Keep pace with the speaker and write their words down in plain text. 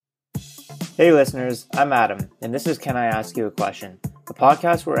Hey listeners, I'm Adam, and this is Can I Ask You a Question? A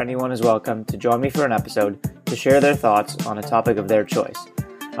podcast where anyone is welcome to join me for an episode to share their thoughts on a topic of their choice.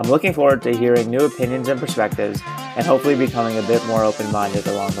 I'm looking forward to hearing new opinions and perspectives, and hopefully becoming a bit more open-minded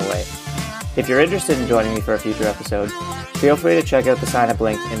along the way. If you're interested in joining me for a future episode, feel free to check out the sign-up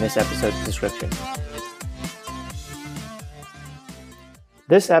link in this episode's description.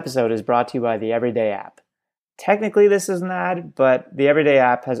 This episode is brought to you by the Everyday app. Technically, this is an ad, but the Everyday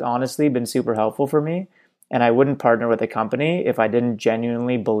app has honestly been super helpful for me, and I wouldn't partner with a company if I didn't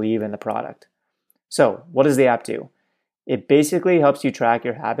genuinely believe in the product. So, what does the app do? It basically helps you track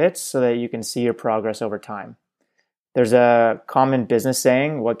your habits so that you can see your progress over time. There's a common business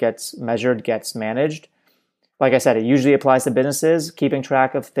saying, what gets measured gets managed. Like I said, it usually applies to businesses, keeping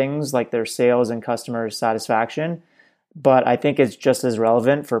track of things like their sales and customer satisfaction, but I think it's just as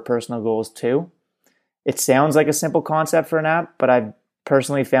relevant for personal goals too. It sounds like a simple concept for an app, but I've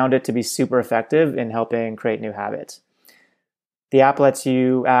personally found it to be super effective in helping create new habits. The app lets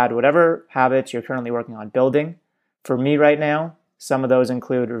you add whatever habits you're currently working on building. For me right now, some of those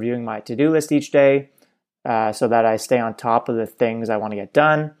include reviewing my to-do list each day so that I stay on top of the things I want to get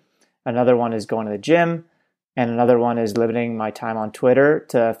done. Another one is going to the gym, and another one is limiting my time on Twitter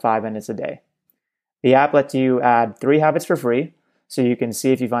to 5 minutes a day. The app lets you add 3 habits for free, so you can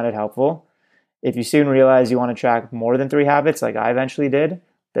see if you find it helpful. If you soon realize you want to track more than 3 habits, like I eventually did,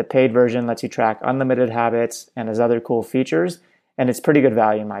 the paid version lets you track unlimited habits and has other cool features, and it's pretty good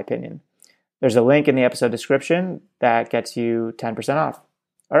value in my opinion. There's a link in the episode description that gets you 10% off.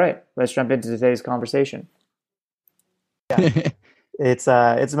 All right, let's jump into today's conversation. Yeah.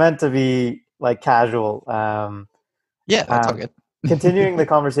 It's meant to be like casual. Yeah, that's all good. Continuing the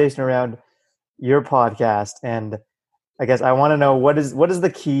conversation around your podcast, and I guess I want to know what is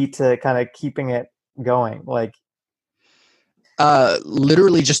the key to kind of keeping it going? Like,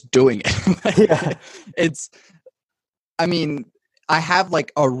 literally just doing it. Yeah. I have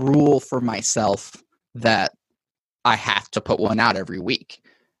like a rule for myself that I have to put one out every week.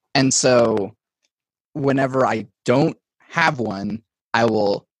 And so whenever I don't have one, I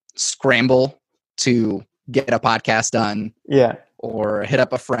will scramble to get a podcast done. Yeah. Or hit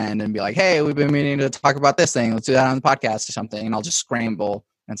up a friend and be like, hey, we've been meaning to talk about this thing. Let's do that on the podcast or something. And I'll just scramble.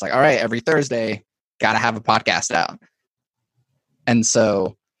 And it's like, all right, every Thursday, got to have a podcast out. And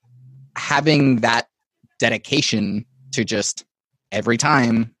so having that dedication to just every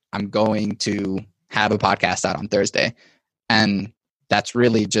time I'm going to have a podcast out on Thursday. And that's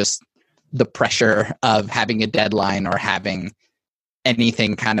really just the pressure of having a deadline or having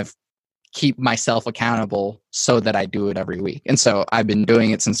anything kind of keep myself accountable so that I do it every week. And so I've been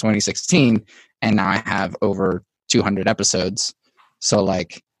doing it since 2016, and now I have over 200 episodes. So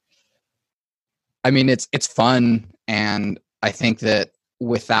it's fun. And I think that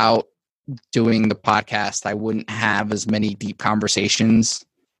without doing the podcast, I wouldn't have as many deep conversations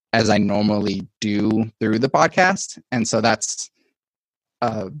as I normally do through the podcast. And so that's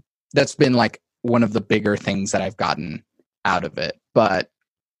been like one of the bigger things that I've gotten out of it. But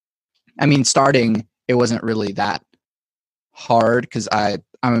starting, it wasn't really that hard because I'm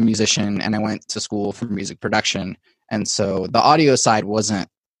a musician and I went to school for music production. And so the audio side wasn't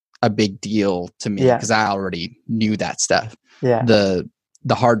a big deal to me because I already knew that stuff. Yeah. The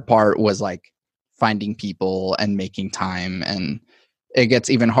hard part was like finding people and making time. And it gets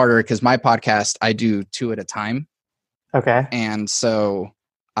even harder because my podcast, I do 2 at a time. Okay. And so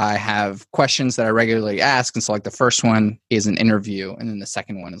I have questions that I regularly ask. And so like the first one is an interview. And then the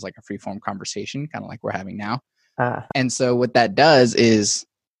second one is like a free form conversation, kind of like we're having now. And so what that does is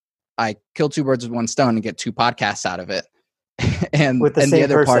I kill 2 birds with 1 stone and get 2 podcasts out of it. and with the and same the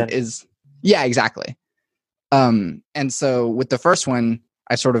other person. Part is, yeah, exactly. And so with the first one,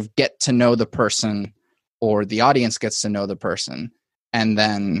 I sort of get to know the person, or the audience gets to know the person. And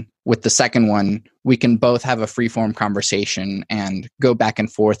then with the second one, we can both have a free-form conversation and go back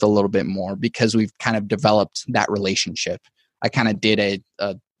and forth a little bit more because we've kind of developed that relationship. I kind of did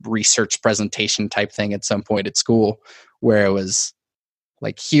a research presentation type thing at some point at school where it was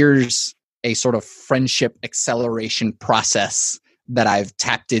like, here's a sort of friendship acceleration process that I've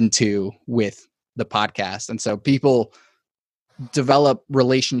tapped into with the podcast. And so people develop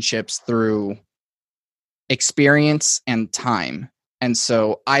relationships through experience and time. And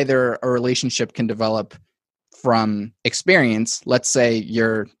so either a relationship can develop from experience. Let's say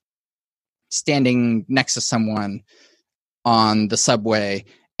you're standing next to someone on the subway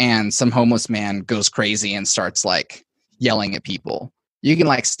and some homeless man goes crazy and starts like yelling at people. You can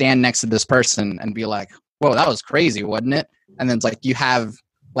like stand next to this person and be like, whoa, that was crazy, wasn't it? And then it's like you have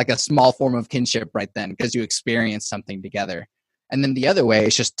like a small form of kinship right then because you experienced something together. And then the other way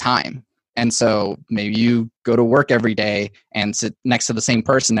is just time. And so maybe you go to work every day and sit next to the same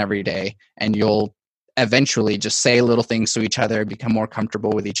person every day, and you'll eventually just say little things to each other, become more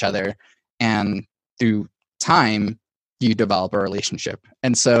comfortable with each other. And through time, you develop a relationship.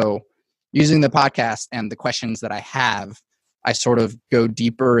 And so using the podcast and the questions that I have, I sort of go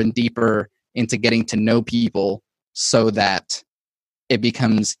deeper and deeper into getting to know people so that it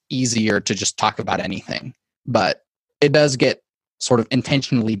becomes easier to just talk about anything. But it does get sort of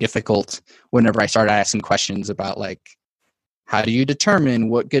intentionally difficult whenever I start asking questions about, like, how do you determine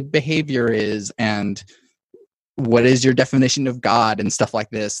what good behavior is, and what is your definition of God, and stuff like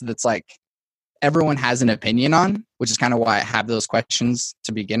this. That's like everyone has an opinion on, which is kind of why I have those questions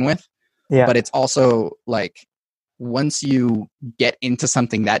to begin with. Yeah. But it's also like, once you get into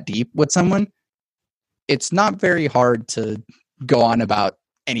something that deep with someone, it's not very hard to go on about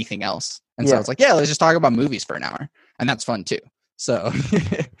anything else. And so it's like, yeah, let's just talk about movies for an hour. And that's fun too. So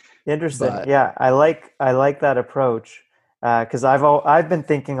Interesting. But- Yeah, I like that approach because I've been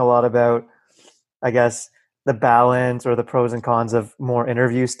thinking a lot about, I guess, the balance or the pros and cons of more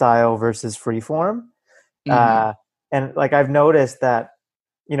interview style versus free form. And like I've noticed that,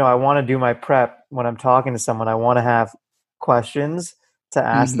 I want to do my prep when I'm talking to someone. I want to have questions to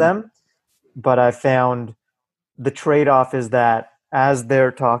ask them, but I found the trade-off is that as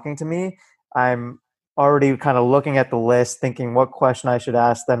they're talking to me, I'm already kind of looking at the list, thinking what question I should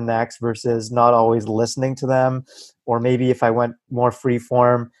ask them next versus not always listening to them. Or maybe if I went more free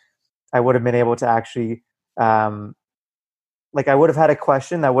form, I would have been able to actually, like I would have had a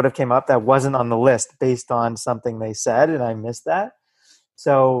question that would have came up that wasn't on the list based on something they said, and I missed that.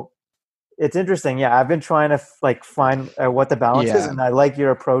 So it's interesting. Yeah, I've been trying to find what the balance is, and I like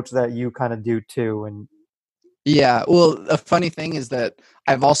your approach that you kind of do too. And yeah, well, the funny thing is that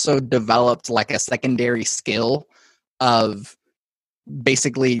I've also developed like a secondary skill of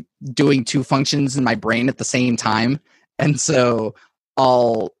basically doing two functions in my brain at the same time. And so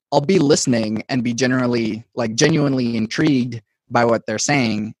I'll be listening and be genuinely intrigued by what they're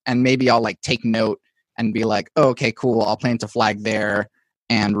saying, and maybe I'll like take note and be like, oh, okay, cool, I'll plant a flag there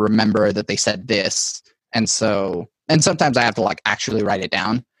and remember that they said this. And sometimes I have to like actually write it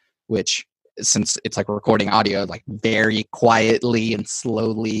down, which, since it's like recording audio, like very quietly and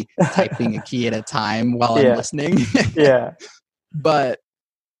slowly typing a key at a time while I'm listening. Yeah. But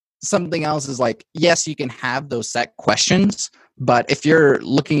something else is like, yes, you can have those set questions, but if you're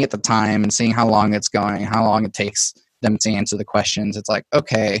looking at the time and seeing how long it's going, how long it takes them to answer the questions, it's like,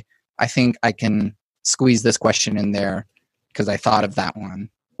 okay, I think I can squeeze this question in there because I thought of that one.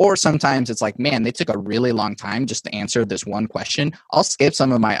 Or sometimes it's like, man, they took a really long time just to answer this one question. I'll skip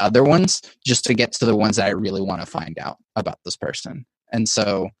some of my other ones just to get to the ones that I really want to find out about this person. And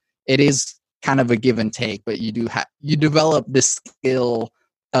so it is kind of a give and take, but you develop this skill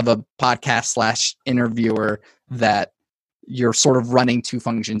of a podcast / interviewer that you're sort of running two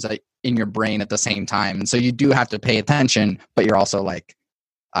functions in your brain at the same time. And so you do have to pay attention, but you're also like,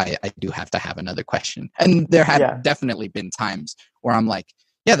 I do have to have another question. And there have definitely been times where I'm like,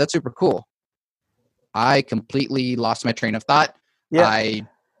 yeah, that's super cool. I completely lost my train of thought. Yeah. I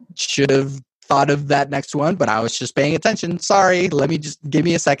should have thought of that next one, but I was just paying attention. Sorry, give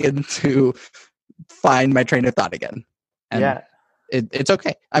me a second to find my train of thought again. And it's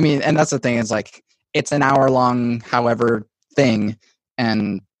okay. I mean, and that's the thing, is like, it's an hour long, however thing,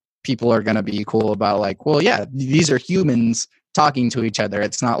 and people are going to be cool about like, well, yeah, these are humans talking to each other.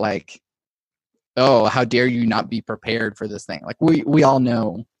 It's not like, oh, how dare you not be prepared for this thing? Like we all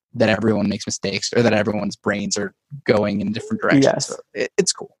know that everyone makes mistakes, or that everyone's brains are going in different directions. Yes. So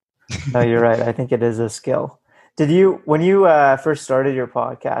it's cool. No, you're right. I think it is a skill. When you first started your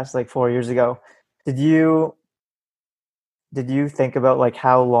podcast like 4 years ago, did you think about like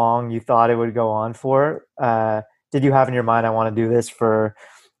how long you thought it would go on for? Did you have in your mind, I want to do this for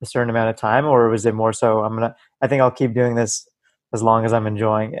a certain amount of time, or was it more so I think I'll keep doing this as long as I'm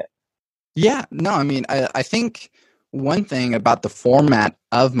enjoying it? Yeah, no, I mean, I think one thing about the format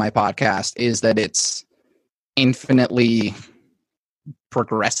of my podcast is that it's infinitely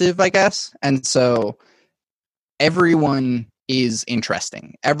progressive, I guess. And so everyone is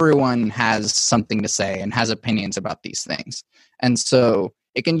interesting. Everyone has something to say and has opinions about these things. And so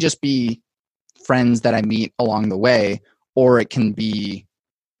it can just be friends that I meet along the way, or it can be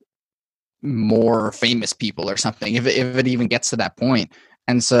more famous people or something, if it even gets to that point.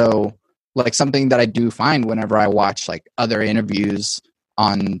 And so, like, something that I do find whenever I watch like other interviews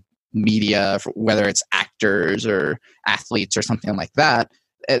on media, whether it's actors or athletes or something like that,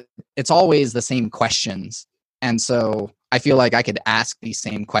 it's always the same questions. And so I feel like I could ask these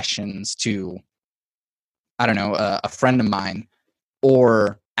same questions to, I don't know, a friend of mine,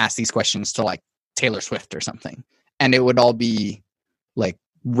 or ask these questions to like Taylor Swift or something, and it would all be like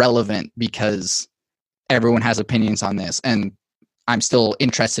relevant because everyone has opinions on this, and I'm still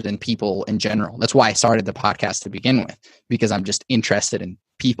interested in people in general. That's why I started the podcast to begin with, because I'm just interested in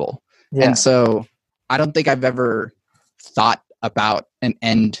people. Yeah. And so I don't think I've ever thought about an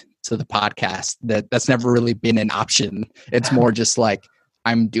end to the podcast. That's never really been an option. It's more just like,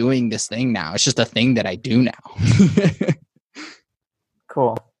 I'm doing this thing now. It's just a thing that I do now.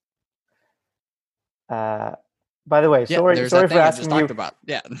 Cool. By the way, sorry for asking you. About.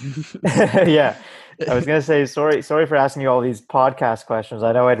 Yeah. Yeah. I was gonna say sorry for asking you all these podcast questions.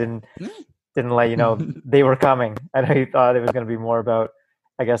 I know I didn't let you know they were coming. I know you thought it was gonna be more about,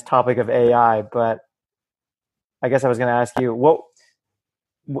 I guess, topic of AI, but I guess I was gonna ask you what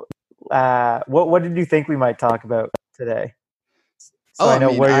did you think we might talk about today? So I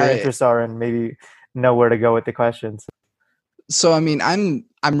know where your interests are and maybe know where to go with the questions. So I mean, I'm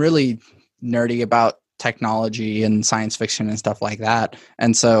really nerdy about technology and science fiction and stuff like that,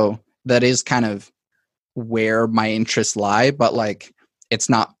 and so that is kind of where my interests lie. But like, it's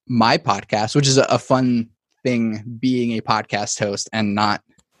not my podcast, which is a fun thing, being a podcast host and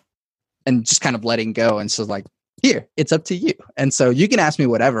just kind of letting go. And so like, here, it's up to you. And so you can ask me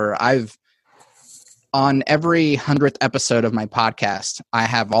whatever. On every 100th episode of my podcast, I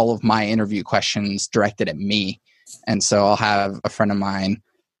have all of my interview questions directed at me. And so I'll have a friend of mine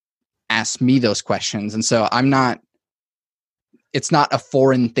ask me those questions. And so it's not a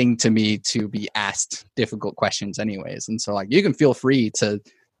foreign thing to me to be asked difficult questions anyways. And so like, you can feel free to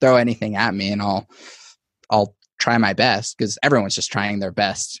throw anything at me and I'll try my best, because everyone's just trying their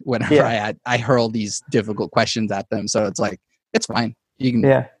best whenever I hurl these difficult questions at them. So it's like, it's fine. You can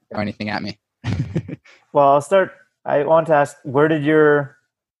throw anything at me. Well, I'll start. I want to ask, where do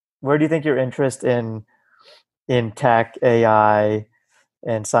you think your interest in tech, AI,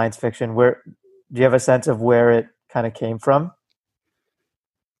 and science fiction, do you have a sense of where it kind of came from?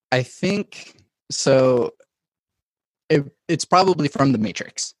 I think so. It's probably from The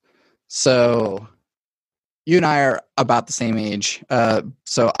Matrix. So you and I are about the same age.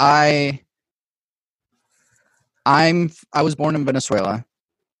 So I was born in Venezuela,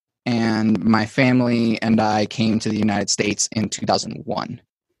 and my family and I came to the United States in 2001.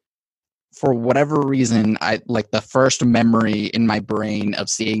 For whatever reason, I like the first memory in my brain of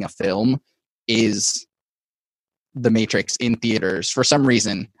seeing a film is The Matrix in theaters. For some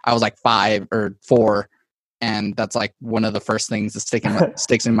reason, I was like 5 or 4, and that's like one of the first things that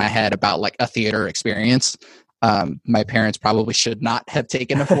sticks in my head about like a theater experience. My parents probably should not have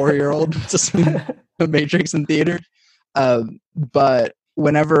taken a 4-year-old to see The Matrix in theater. But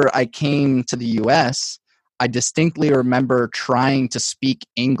whenever I came to the US, I distinctly remember trying to speak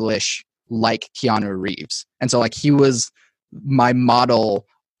English like Keanu Reeves. And so like, he was my model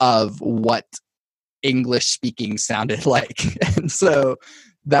of what English speaking sounded like. And so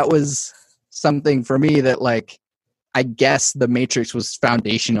that was something for me that like, I guess The Matrix was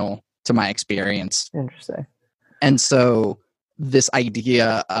foundational to my experience. Interesting. And so this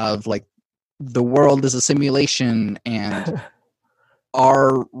idea of like, the world is a simulation and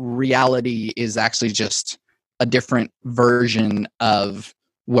our reality is actually just a different version of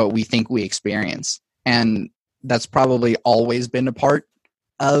what we think we experience. And that's probably always been a part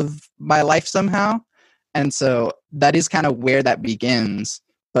of my life somehow. And so that is kind of where that begins.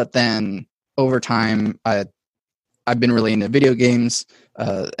 But then over time, I've been really into video games.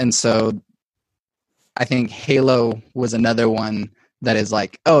 And so I think Halo was another one that is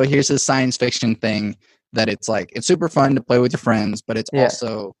like, oh, here's a science fiction thing that it's like, it's super fun to play with your friends, but it's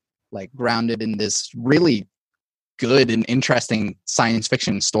also like grounded in this really good and interesting science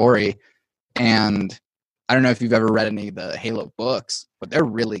fiction story. And I don't know if you've ever read any of the Halo books, but they're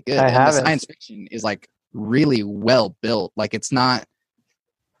really good. And the science fiction is like really well built. Like, it's not,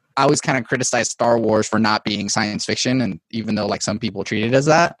 I always kind of criticize Star Wars for not being science fiction, and even though like some people treat it as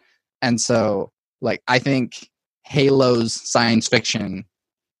that. And so like, I think Halo's science fiction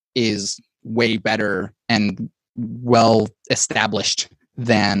is way better and well established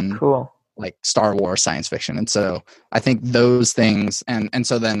than like Star Wars science fiction. And so I think those things, and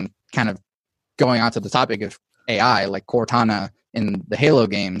so then kind of going on to the topic of AI, like Cortana in the Halo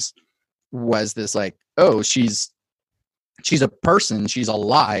games was this like, oh, she's a person, she's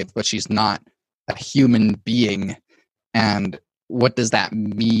alive, but she's not a human being. And what does that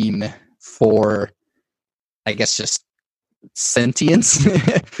mean for, I guess, just sentience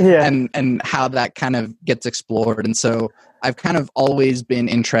and how that kind of gets explored. And so I've kind of always been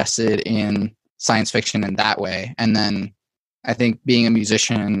interested in science fiction in that way. And then I think being a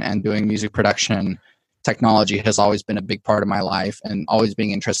musician and doing music production, technology has always been a big part of my life and always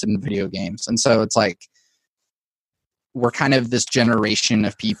being interested in video games. And so it's like we're kind of this generation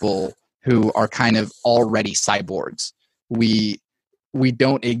of people who are kind of already cyborgs. We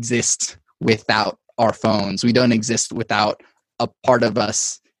don't exist without our phones. We don't exist without a part of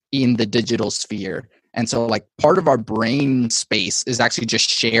us in the digital sphere. And so like part of our brain space is actually just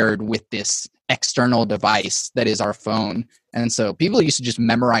shared with this external device that is our phone. And so people used to just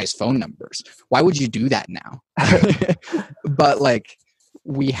memorize phone numbers. Why would you do that now? But like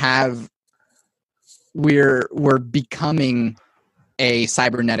we're becoming a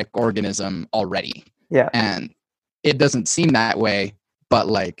cybernetic organism already. Yeah. And it doesn't seem that way, but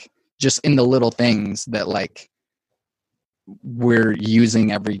like just in the little things that like we're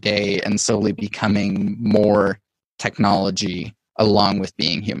using every day and slowly becoming more technology along with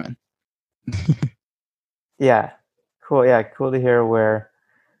being human. Yeah. Cool. Yeah. Cool to hear where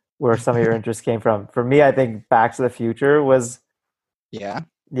some of your interests came from. For me, I think Back to the Future was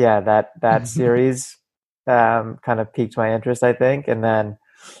that series kind of piqued my interest, I think. And then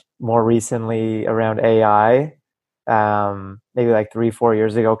more recently around AI, maybe like 3-4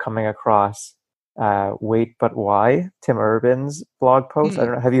 years ago, coming across Wait But Why, Tim Urban's blog post. I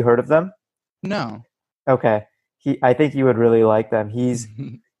don't know, have you heard of them? No. Okay. I think you would really like them. He's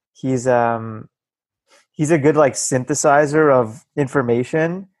a good like synthesizer of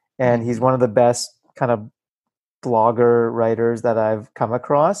information, and he's one of the best kind of blogger writers that I've come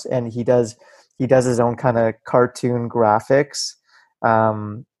across. And he does his own kind of cartoon graphics,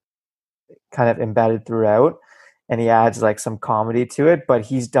 kind of embedded throughout, and he adds like some comedy to it. But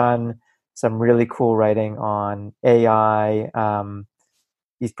he's done some really cool writing on AI.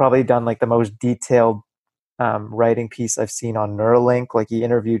 He's probably done like the most detailed writing piece I've seen on Neuralink. Like he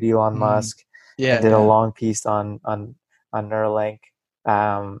interviewed Elon Musk and did a long piece on Neuralink.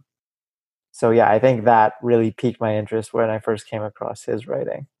 So yeah, I think that really piqued my interest when I first came across his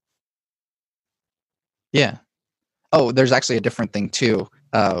writing. Yeah. Oh, there's actually a different thing too.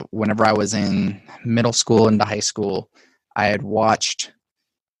 Whenever I was in middle school into high school, I had watched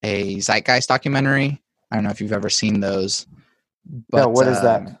a Zeitgeist documentary. I don't know if you've ever seen those. But, no, what is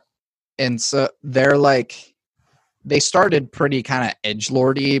that? And so they're like, they started pretty kind of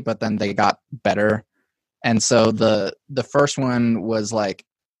edgelordy, but then they got better. And so the first one was like,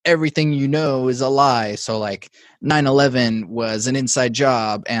 everything you know is a lie. So like 9/11 was an inside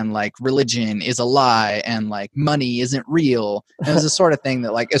job, and like religion is a lie, and like money isn't real. And it was the sort of thing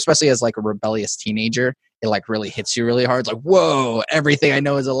that like, especially as like a rebellious teenager, it like really hits you really hard. It's like, whoa, everything I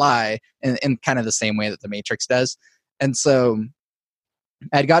know is a lie. And in kind of the same way that the Matrix does. And so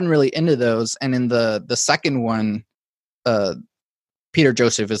I had gotten really into those. And in the second one, Peter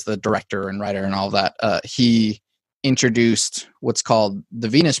Joseph is the director and writer and all of that. He introduced what's called the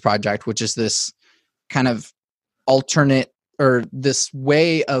Venus Project, which is this kind of alternate, or this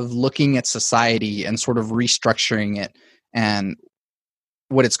way of looking at society and sort of restructuring it. And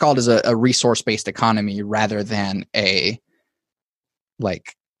what it's called is a resource-based economy rather than a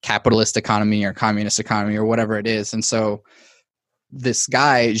like capitalist economy or communist economy or whatever it is. And so this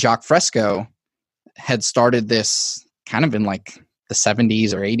guy, Jacques Fresco, had started this kind of in like the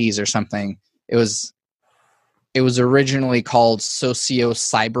 70s or 80s or something. It was originally called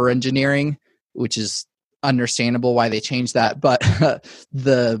socio-cyber engineering, which is understandable why they changed that. But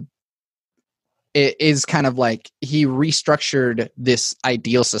it is kind of like he restructured this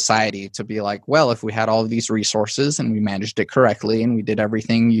ideal society to be like, well, if we had all of these resources and we managed it correctly and we did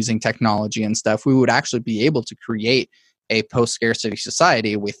everything using technology and stuff, we would actually be able to create a post-scarcity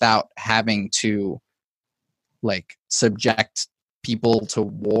society without having to like subject people to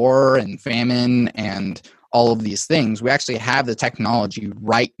war and famine and all of these things. We actually have the technology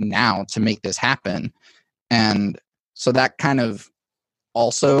right now to make this happen. And so that kind of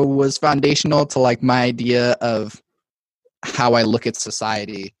also was foundational to like my idea of how I look at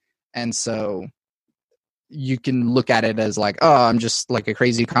society. And so you can look at it as like, oh, I'm just like a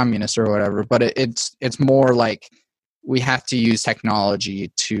crazy communist or whatever. But it's more like we have to use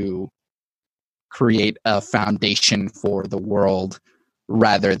technology to create a foundation for the world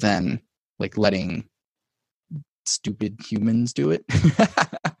rather than like letting stupid humans do it.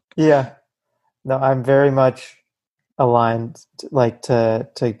 Yeah. No, I'm very much aligned to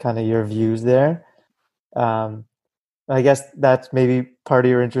kind of your views there. I guess that's maybe part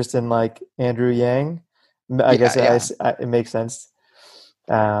of your interest in like Andrew Yang. I guess it makes sense.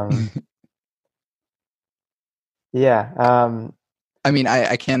 Yeah. I mean,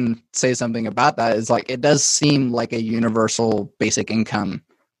 I can say something about that. Is like, it does seem like a universal basic income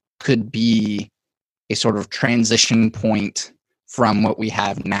could be a sort of transition point from what we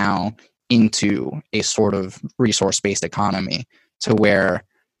have now into a sort of resource-based economy to where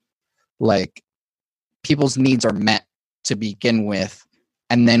like people's needs are met to begin with,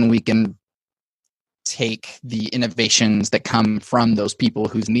 and then we can take the innovations that come from those people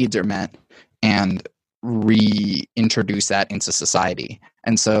whose needs are met and reintroduce that into society.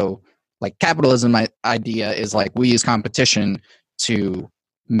 And so like capitalism idea is like we use competition to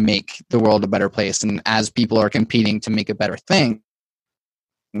make the world a better place, and as people are competing to make a better thing,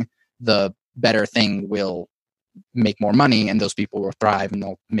 the better thing will make more money and those people will thrive and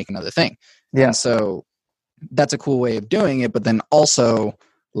they'll make another thing. Yeah. And so that's a cool way of doing it. But then also,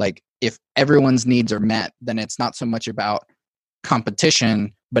 like, if everyone's needs are met, then it's not so much about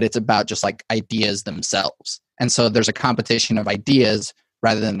competition, but it's about just like ideas themselves. And so there's a competition of ideas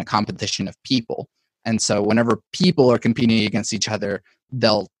rather than a competition of people. And so whenever people are competing against each other,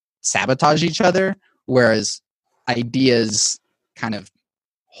 they'll sabotage each other, whereas ideas kind of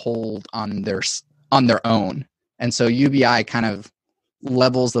hold on their own. And so UBI kind of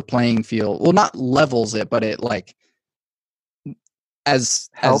levels the playing field. Well, not levels it, but it like as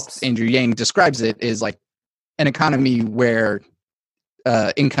Andrew Yang describes it, is like an economy where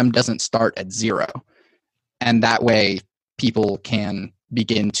income doesn't start at zero, and that way people can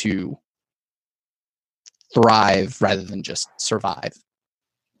begin to thrive rather than just survive.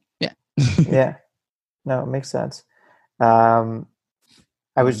 Yeah. Yeah. No, it makes sense.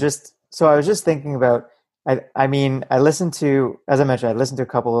 I was just thinking about, I mean, I listened to, as I mentioned, I listened to a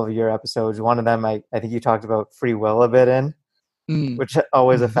couple of your episodes. One of them, I think you talked about free will a bit in, which is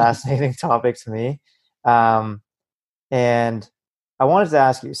always a fascinating topic to me. And I wanted to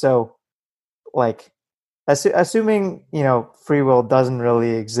ask you, so like, assuming, free will doesn't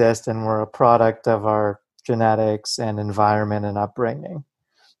really exist and we're a product of our genetics and environment and upbringing,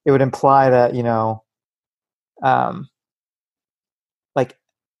 it would imply that, like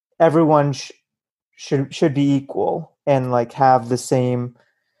everyone should be equal and like have the same,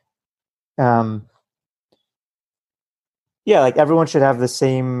 like everyone should have the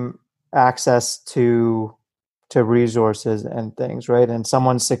same access to resources and things, right? And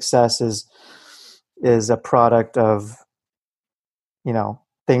someone's success is a product of,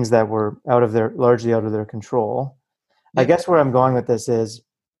 things that were largely out of their control. Yeah. I guess where I'm going with this is,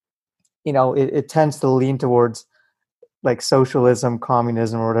 it tends to lean towards like socialism,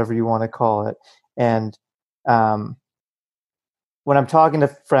 communism, or whatever you want to call it. And when I'm talking to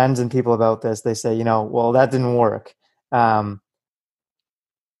friends and people about this, they say, well, that didn't work. I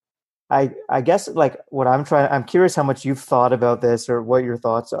guess like I'm curious how much you've thought about this or what your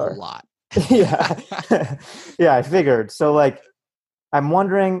thoughts are. A lot. Yeah. Yeah, I figured. So like, I'm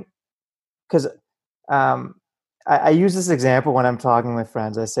wondering, because I use this example when I'm talking with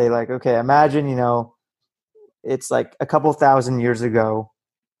friends. I say like, okay, imagine, it's like a couple thousand years ago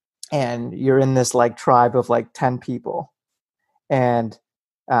and you're in this like tribe of like 10 people, and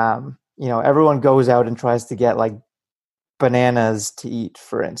everyone goes out and tries to get like bananas to eat,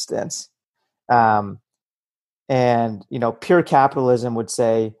 for instance. And pure capitalism would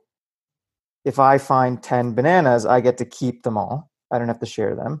say, if I find 10 bananas, I get to keep them all. I don't have to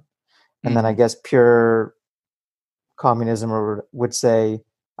share them. And then I guess pure communism would say,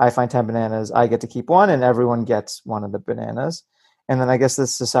 I find 10 bananas, I get to keep one, and everyone gets one of the bananas. And then I guess the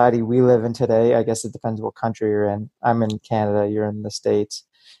society we live in today, I guess it depends what country you're in. I'm in Canada, you're in the States.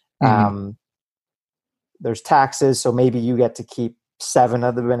 There's taxes, so maybe you get to keep 7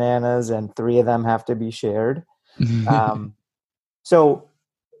 of the bananas and 3 of them have to be shared. So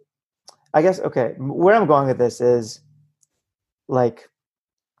I guess, okay, where I'm going with this is like,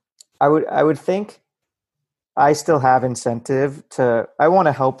 I would think I still have incentive I want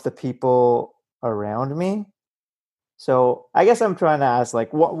to help the people around me. So I guess I'm trying to ask,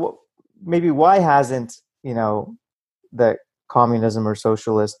 like, what maybe why hasn't, the communism or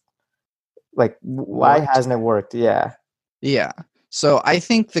socialist, like, why hasn't it worked? Yeah. Yeah. So I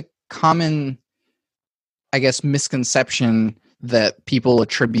think the common, I guess, misconception that people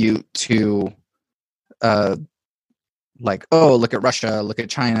attribute to, like, oh, look at Russia, look at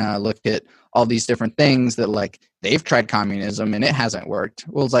China, look at all these different things that like they've tried communism and it hasn't worked.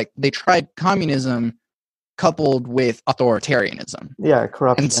 Well, it's like they tried communism coupled with authoritarianism. Yeah,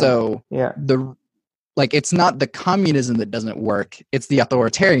 corruption. And so it's not the communism that doesn't work, it's the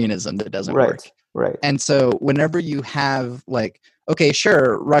authoritarianism that doesn't work. Right. And so whenever you have like, okay,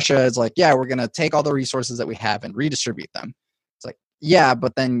 sure, Russia is like, yeah, we're going to take all the resources that we have and redistribute them. It's like, yeah,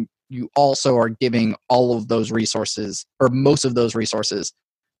 but then you also are giving all of those resources or most of those resources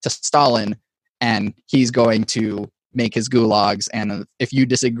to Stalin, and he's going to make his gulags. And if you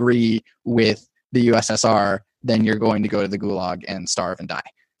disagree with the USSR, then you're going to go to the gulag and starve and die.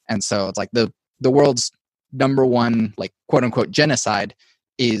 And so it's like the world's number one, like, quote unquote genocide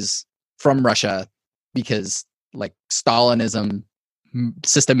is from Russia, because like Stalinism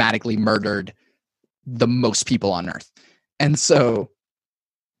systematically murdered the most people on earth. And so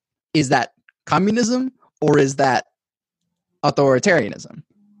is that communism or is that authoritarianism?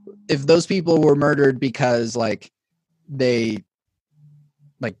 If those people were murdered because like they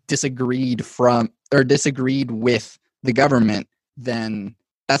like disagreed with the government, then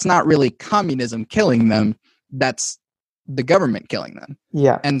that's not really communism killing them. That's the government killing them.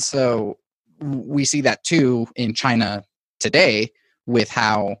 Yeah. And so we see that too in China today, with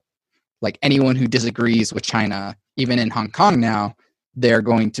how like anyone who disagrees with China, even in Hong Kong now, they're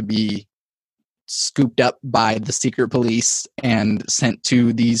going to be scooped up by the secret police and sent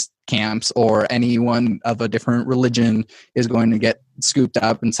to these camps, or anyone of a different religion is going to get scooped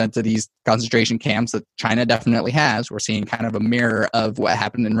up and sent to these concentration camps that China definitely has. We're seeing kind of a mirror of what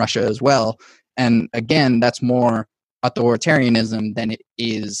happened in Russia as well. And again, that's more authoritarianism than it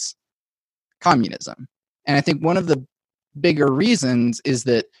is communism. And I think one of the bigger reasons is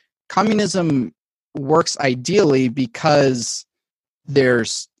that communism works ideally because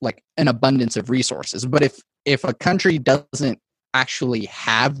there's like an abundance of resources. But if a country doesn't actually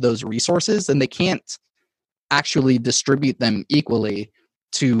have those resources, then they can't actually distribute them equally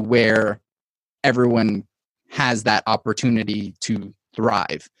to where everyone has that opportunity to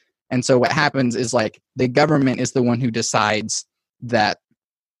thrive. And so what happens is like the government is the one who decides that,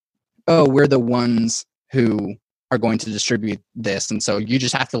 oh, we're the ones who are going to distribute this. And so you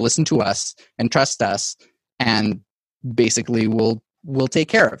just have to listen to us and trust us, and basically we'll take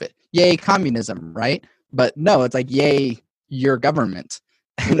care of it. Yay, communism, right? But no, it's like, yay, your government.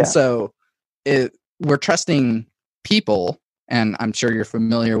 And so we're trusting people, and I'm sure you're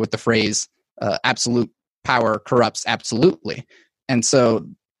familiar with the phrase, absolute power corrupts absolutely. And so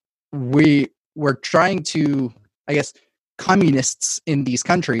we're trying to, I guess, communists in these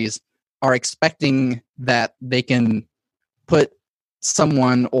countries are expecting that they can put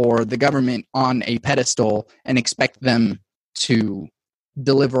someone or the government on a pedestal and expect them to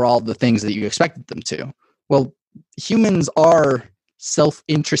deliver all the things that you expected them to. Well, humans are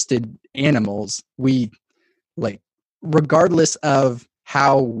self-interested animals. We, like, regardless of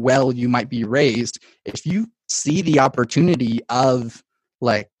how well you might be raised, if you see the opportunity of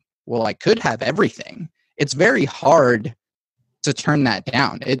like, well, I could have everything, it's very hard to turn that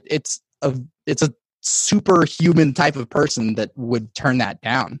down. It's a superhuman type of person that would turn that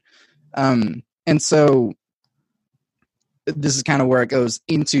down. And so this is kind of where it goes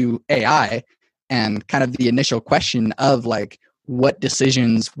into AI and kind of the initial question of like, what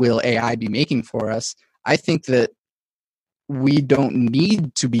decisions will AI be making for us? I think that we don't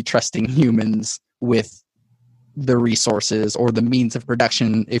need to be trusting humans with the resources or the means of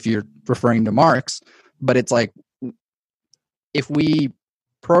production, if you're referring to Marx. But it's like, if we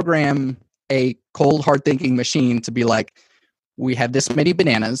program a cold, hard thinking machine to be like, we have this many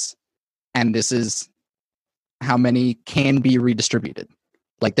bananas and this is how many can be redistributed.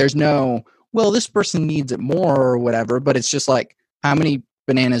 Like, there's no, well, this person needs it more or whatever, but it's just like, how many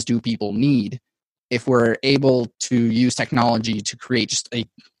bananas do people need? If we're able to use technology to create just a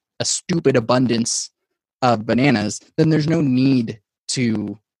stupid abundance of bananas, then there's no need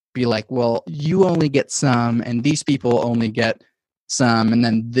to be like, well, you only get some and these people only get some, and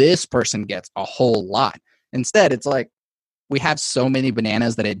then this person gets a whole lot. Instead, it's like, we have so many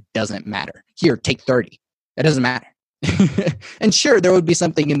bananas that it doesn't matter. Here, take 30. It doesn't matter. And sure, there would be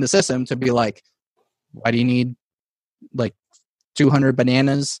something in the system to be like, why do you need like 200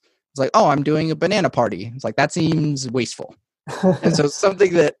 bananas? It's like, oh, I'm doing a banana party. It's like, that seems wasteful. And so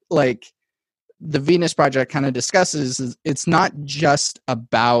something that like the Venus Project kind of discusses is, it's not just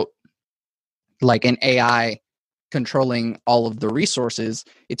about like an AI controlling all of the resources.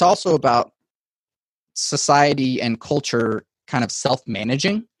 It's also about society and culture kind of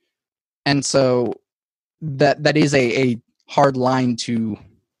self-managing. And so that is a hard line to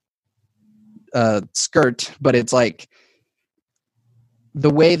skirt, but it's like the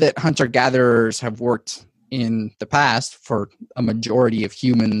way that hunter-gatherers have worked in the past for a majority of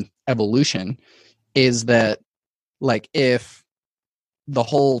human evolution is that, like, if the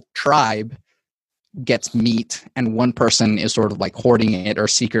whole tribe gets meat and one person is sort of like hoarding it or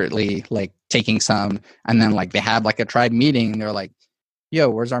secretly like taking some, and then like they have like a tribe meeting and they're like, yo,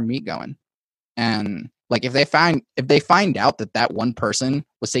 where's our meat going? And like if they find out that that one person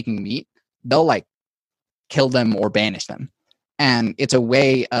was taking meat, they'll like kill them or banish them. And it's a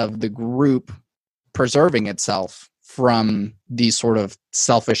way of the group preserving itself from these sort of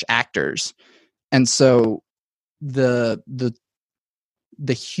selfish actors. And so the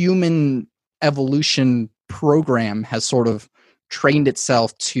the human evolution program has sort of trained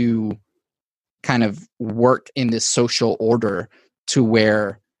itself to kind of work in this social order to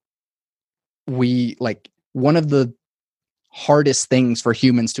where we like one of the hardest things for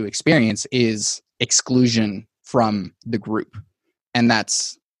humans to experience is exclusion from the group. And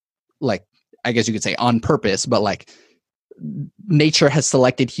that's like, I guess you could say on purpose, but like nature has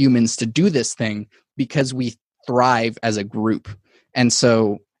selected humans to do this thing because we thrive as a group. And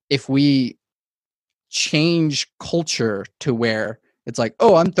so if we change culture to where it's like,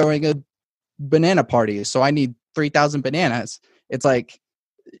 oh, I'm throwing a banana party, so I need 3,000 bananas. It's like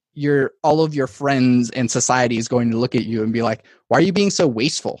all of your friends and society is going to look at you and be like, why are you being so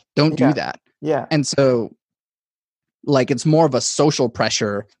wasteful? Don't do that. Yeah. And so like it's more of a social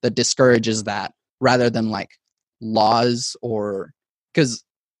pressure that discourages that rather than like laws, or because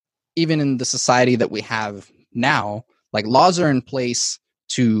even in the society that we have now, like laws are in place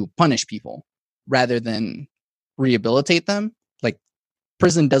to punish people rather than rehabilitate them. Like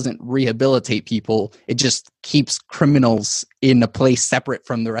prison doesn't rehabilitate people. It just keeps criminals in a place separate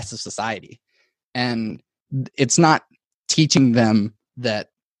from the rest of society. And it's not teaching them that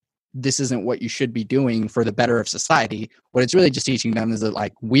this isn't what you should be doing for the better of society. What it's really just teaching them is that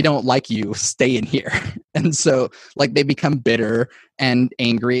like, we don't like you, stay in here. And so like they become bitter and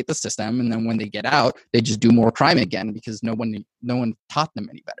angry at the system. And then when they get out, they just do more crime again because no one taught them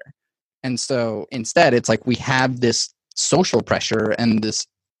any better. And so instead it's like we have this social pressure and this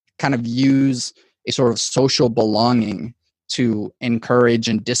kind of use a sort of social belonging to encourage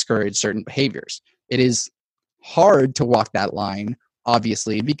and discourage certain behaviors. It is hard to walk that line,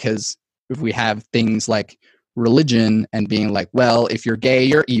 obviously, because if we have things like religion and being like, well, if you're gay,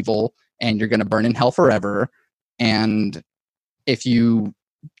 you're evil and you're going to burn in hell forever. And if you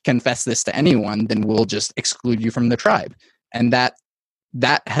confess this to anyone, then we'll just exclude you from the tribe. And that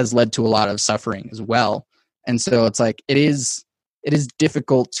has led to a lot of suffering as well. And so it's like, it is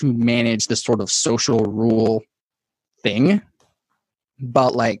difficult to manage this sort of social rule thing,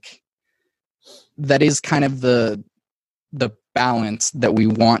 but like that is kind of the balance that we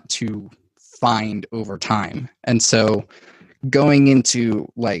want to find over time. And so going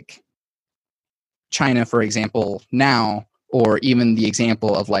into like China, for example, now, or even the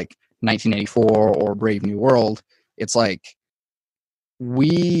example of like 1984 or Brave New World, it's like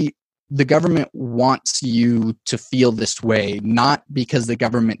the government wants you to feel this way, not because the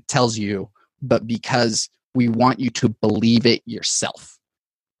government tells you, but because we want you to believe it yourself.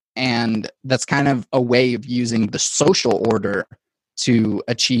 And that's kind of a way of using the social order to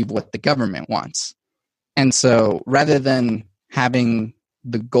achieve what the government wants. And so rather than having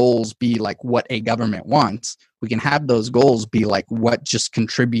the goals be like what a government wants, we can have those goals be like what just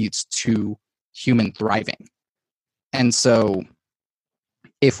contributes to human thriving. And so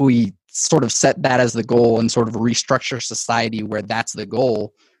if we sort of set that as the goal and sort of restructure society where that's the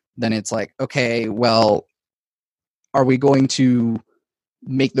goal, then it's like, okay, well, are we going to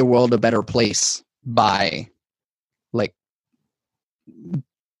make the world a better place by like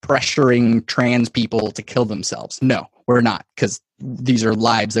pressuring trans people to kill themselves? No, we're not, because these are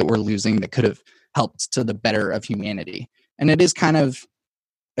lives that we're losing that could have helped to the better of humanity. And it is kind of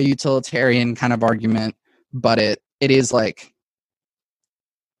a utilitarian kind of argument, but it is like,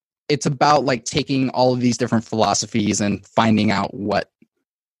 it's about like taking all of these different philosophies and finding out what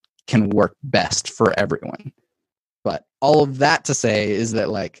can work best for everyone. But all of that to say is that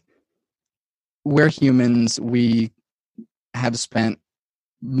like we're humans, we have spent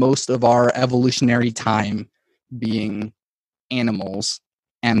most of our evolutionary time being animals,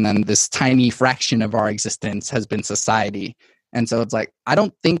 and then this tiny fraction of our existence has been society. And so it's like, I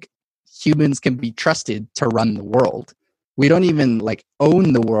don't think humans can be trusted to run the world. We don't even like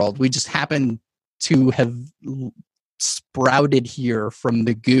own the world. We just happen to have sprouted here from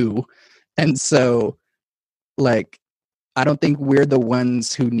the goo. And so like, I don't think we're the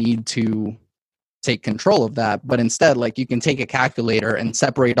ones who need to take control of that, but instead, like you can take a calculator and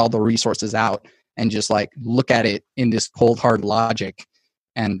separate all the resources out and just like look at it in this cold hard logic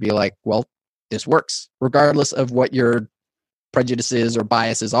and be like, well, this works. Regardless of what your prejudices or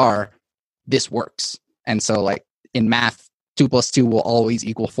biases are, this works. And so like in math, 2 + 2 will always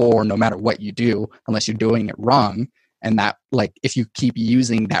equal 4 no matter what you do, unless you're doing it wrong. And that like, if you keep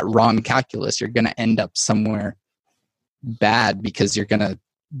using that wrong calculus, you're going to end up somewhere bad because you're going to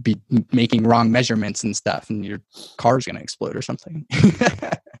be making wrong measurements and stuff and your car's going to explode or something.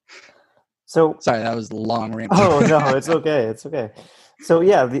 So sorry, that was a long rant. Oh no, it's okay. It's okay. So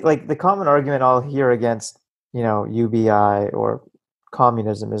yeah, the common argument I'll hear against, UBI or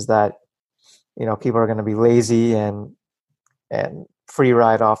communism is that, people are going to be lazy and free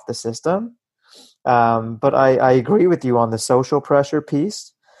ride off the system. But I agree with you on the social pressure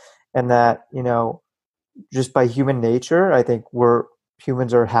piece, and that, just by human nature, I think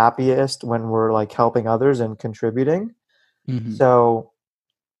humans are happiest when we're like helping others and contributing. Mm-hmm. So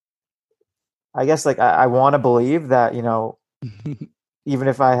I guess like I want to believe that, even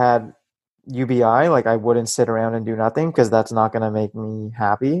if I had UBI, like I wouldn't sit around and do nothing, because that's not going to make me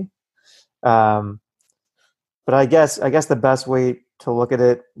happy. Um, but I guess the best way to look at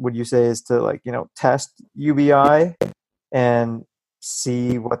it, would you say, is to like, test UBI and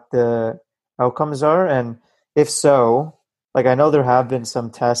see what the outcomes are? And if so, like I know there have been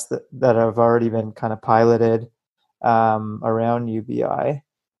some tests that have already been kind of piloted around UBI.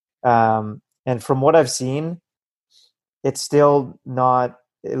 And from what I've seen, it's still not,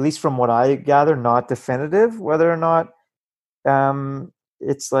 at least from what I gather, not definitive whether or not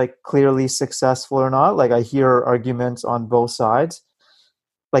it's like clearly successful or not. Like I hear arguments on both sides.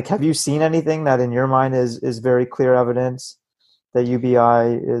 Like, have you seen anything that in your mind is very clear evidence that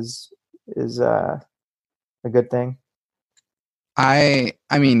UBI is a good thing? I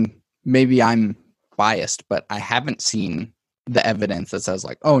mean, maybe I'm biased, but I haven't seen the evidence that says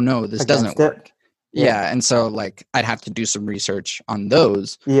like, oh no, this Against doesn't it? work. Yeah, and so like I'd have to do some research on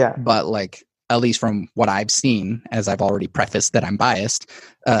those. Yeah. But like at least from what I've seen, as I've already prefaced that I'm biased,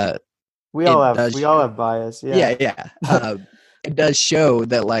 We it all have does we all have bias. yeah, Yeah. yeah. It does show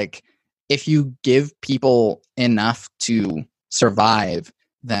that like if you give people enough to survive,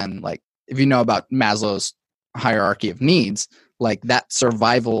 then like if you know about Maslow's hierarchy of needs, like that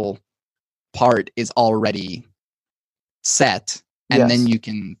survival part is already set, and then Yes. you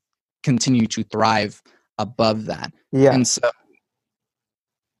can continue to thrive above that. Yeah. And so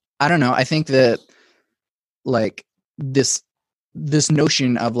I don't know, I think that like this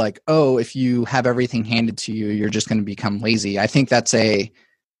notion of like, oh, if you have everything handed to you, you're just going to become lazy. I think that's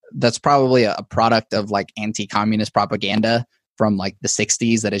probably a product of like anti-communist propaganda from like the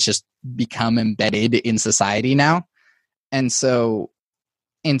 60s that has just become embedded in society now. And so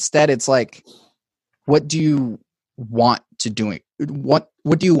instead it's like, what do you want to do? What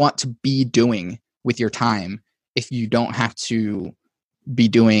do you want to be doing with your time if you don't have to be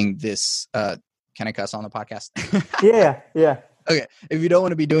doing this? Can I cuss on the podcast? Yeah. Okay. If you don't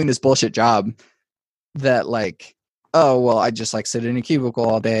want to be doing this bullshit job that like, oh, well, I just like sit in a cubicle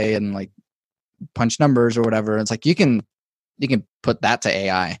all day and like punch numbers or whatever. It's like, you can put that to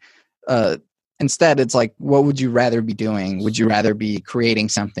AI. Instead, it's like, what would you rather be doing? Would you rather be creating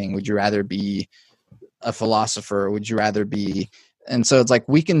something? Would you rather be a philosopher? Would you rather be? And so it's like,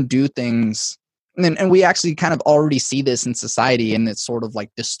 we can do things. And we actually kind of already see this in society in this sort of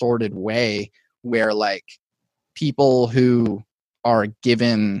like distorted way where like people who are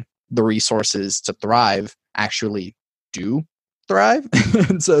given the resources to thrive actually do thrive.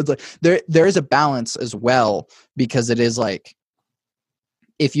 And so it's like there is a balance as well, because it is like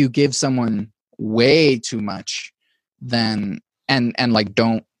if you give someone way too much, then and like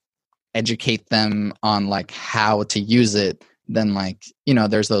don't educate them on like how to use it, then like,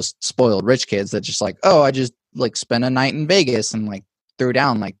 there's those spoiled rich kids that just like, oh, I just like spent a night in Vegas and like threw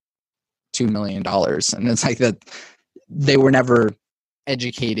down like $2 million. And it's like that they were never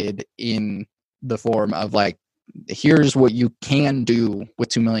educated in the form of like, here's what you can do with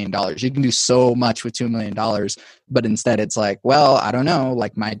 $2 million. You can do so much with $2 million, but instead it's like, well, I don't know,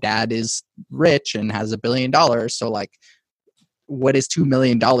 like my dad is rich and has $1 billion. So like, what is $2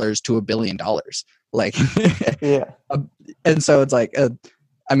 million to $1 billion? Like, Yeah. and so it's like,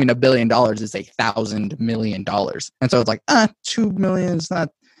 $1 billion is $1,000 million. And so it's like, 2 million is not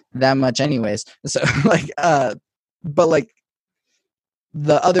that much anyways. So like, but like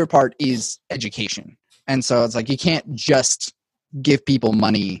the other part is education. And so it's like, you can't just give people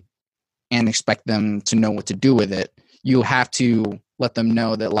money and expect them to know what to do with it. You have to let them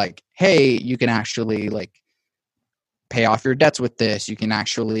know that like, hey, you can actually like pay off your debts with this. You can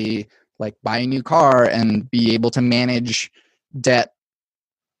actually like buy a new car and be able to manage debt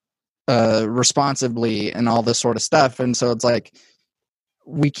responsibly and all this sort of stuff. And so it's like,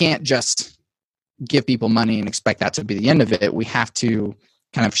 we can't just give people money and expect that to be the end of it. We have to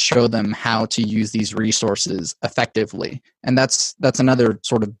kind of show them how to use these resources effectively. And that's another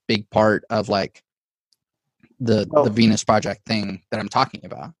sort of big part of like the Venus Project thing that I'm talking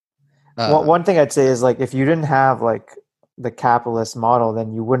about. One thing I'd say is like, if you didn't have like the capitalist model,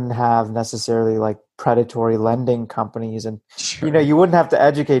 then you wouldn't have necessarily like predatory lending companies, and sure. You wouldn't have to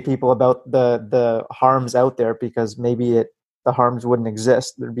educate people about the harms out there, because maybe the harms wouldn't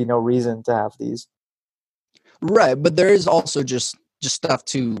exist. There'd be no reason to have these. Right, but there is also just stuff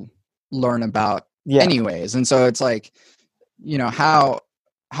to learn about anyways. And so it's like how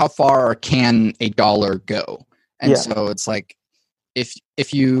far can a dollar go? And so it's like,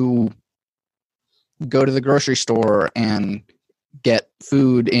 if you go to the grocery store and get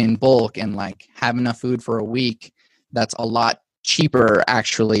food in bulk and like have enough food for a week, that's a lot cheaper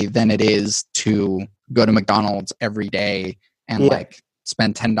actually than it is to go to McDonald's every day and like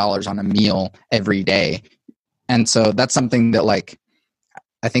spend $10 on a meal every day. And so that's something that, like,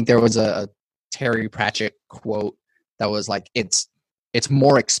 I think there was a Terry Pratchett quote that was like, it's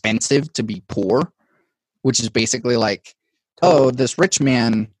more expensive to be poor, which is basically like, oh, this rich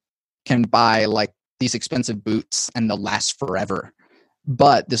man can buy like these expensive boots and they'll last forever,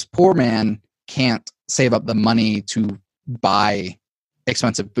 but this poor man can't save up the money to buy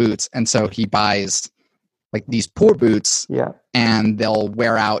expensive boots, and so he buys like these poor boots, and they'll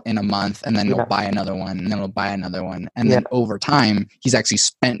wear out in a month, and then he'll buy another one, and then he'll buy another one, and then over time he's actually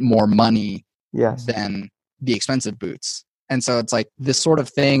spent more money than the expensive boots. And so it's like this sort of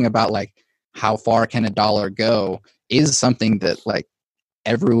thing about like how far can a dollar go is something that like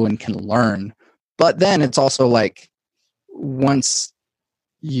everyone can learn. But then it's also like, once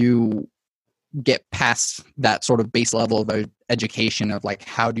you get past that sort of base level of education of like,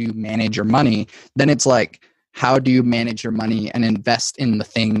 how do you manage your money? Then it's like, how do you manage your money and invest in the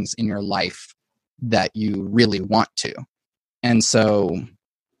things in your life that you really want to? And so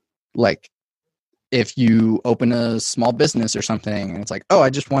like, if you open a small business or something, and it's like, oh, I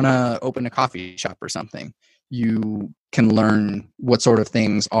just want to open a coffee shop or something, you can learn what sort of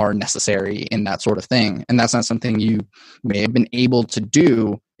things are necessary in that sort of thing. And that's not something you may have been able to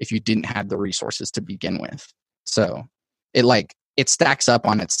do if you didn't have the resources to begin with. So it stacks up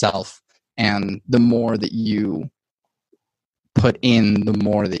on itself. And the more that you put in, the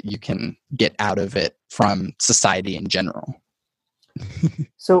more that you can get out of it from society in general.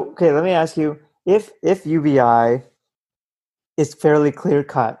 So, okay, let me ask you, if UBI is fairly clear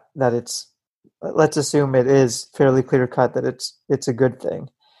cut that let's assume it is fairly clear cut that it's a good thing.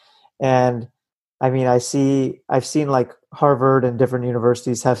 And I mean, I've seen like Harvard and different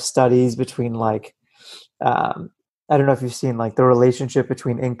universities have studies between like, I don't know if you've seen like the relationship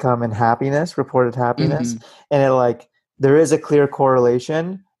between income and happiness, reported happiness. And it like, there is a clear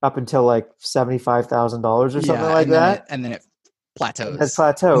correlation up until like $75,000 or something like that. And then it plateaus. It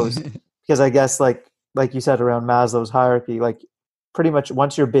plateaus. Because I guess like you said, around Maslow's hierarchy, like pretty much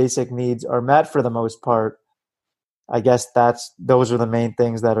once your basic needs are met for the most part, I guess those are the main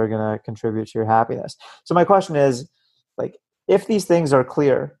things that are going to contribute to your happiness. So my question is, like, if these things are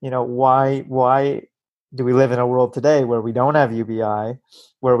clear, why do we live in a world today where we don't have UBI,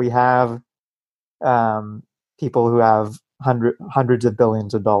 where we have people who have hundreds of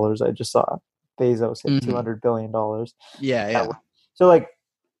billions of dollars? I just saw Bezos hit $200 billion. Yeah. So like,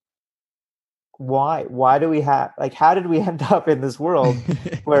 why do we have, like, how did we end up in this world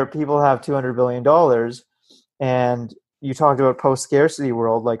where people have $200 billion? And you talked about post-scarcity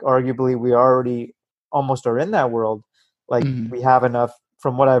world, like arguably we already almost are in that world. Like we have enough,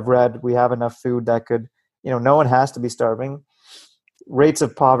 from what I've read, we have enough food that could, no one has to be starving. Rates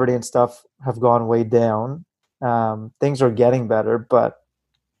of poverty and stuff have gone way down. Things are getting better, but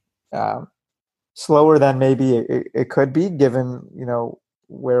slower than maybe it could be given,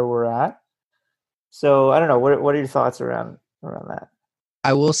 where we're at. So I don't know. What are your thoughts around that?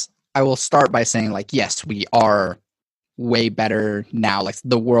 I will start by saying, like, yes, we are way better now. Like,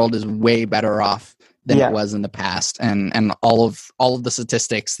 the world is way better off than it was in the past, and all of the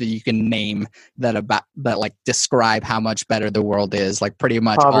statistics that you can name that like describe how much better the world is, like pretty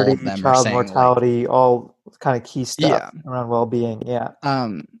much poverty, all of them child are saying mortality, like, all kind of key stuff around well-being.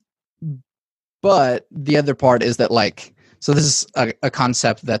 But the other part is that, like, so this is a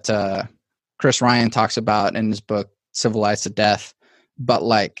concept that Chris Ryan talks about in his book Civilized to Death, but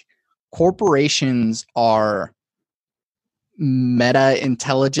like corporations are meta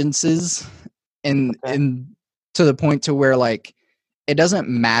intelligences in to the point to where, like, it doesn't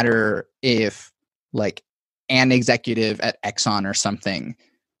matter if like an executive at Exxon or something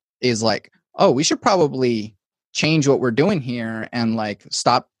is like, oh, we should probably change what we're doing here and like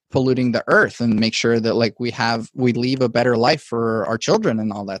stop polluting the earth and make sure that like we leave a better life for our children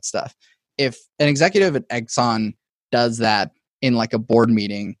and all that stuff. If an executive at Exxon does that in like a board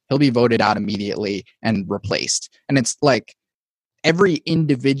meeting, he'll be voted out immediately and replaced. And it's like every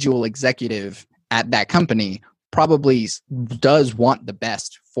individual executive at that company probably does want the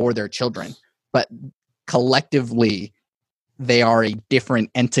best for their children, but collectively they are a different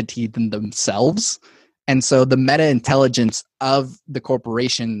entity than themselves. And so the meta intelligence of the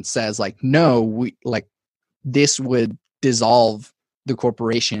corporation says like, no, we like this would dissolve the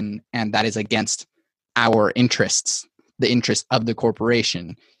corporation, and that is against our interests. the interest of the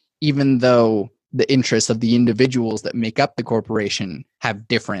corporation, even though the interests of the individuals that make up the corporation have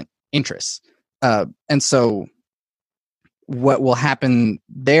different interests. And so what will happen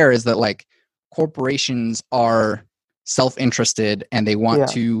there is that like corporations are self-interested and they want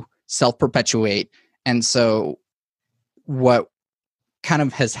to self-perpetuate. And so what kind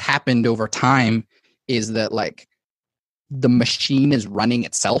of has happened over time is that like the machine is running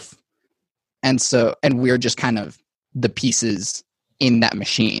itself. And we're just kind of the pieces in that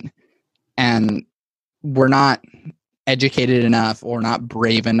machine. And we're not educated enough or not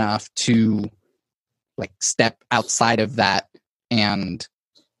brave enough to like step outside of that and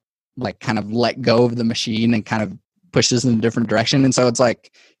like kind of let go of the machine and kind of push us in a different direction. And so it's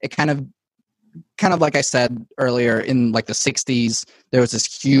like, it kind of like I said earlier, in like the 60s, there was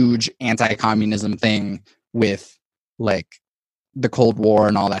this huge anti-communism thing with like the Cold War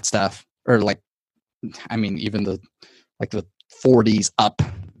and all that stuff, or like, I mean, even the 40s up.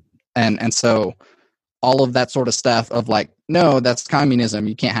 And so all of that sort of stuff of like, no, that's communism.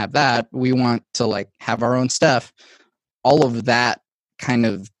 You can't have that. We want to like have our own stuff. All of that kind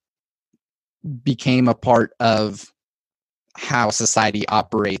of became a part of how society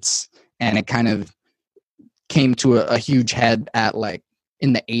operates. And it kind of came to a huge head at like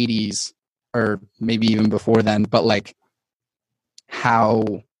in the 80s, or maybe even before then, but like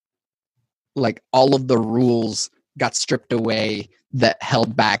how like all of the rules got stripped away that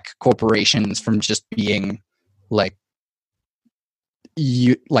held back corporations from just being like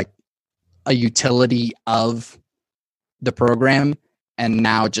a utility of the program, and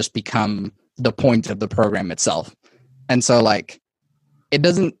now just become the point of the program itself. And so like it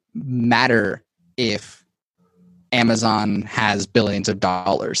doesn't matter if Amazon has billions of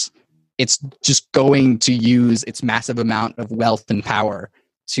dollars. It's just going to use its massive amount of wealth and power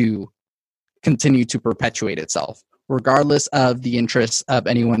to continue to perpetuate itself, regardless of the interests of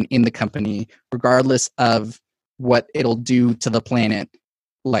anyone in the company, regardless of what it'll do to the planet.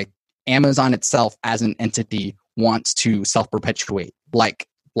 Like Amazon itself as an entity wants to self-perpetuate like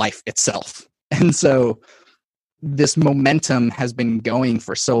life itself. And so this momentum has been going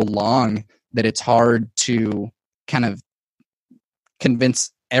for so long that it's hard to kind of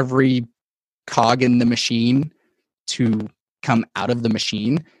convince every cog in the machine to come out of the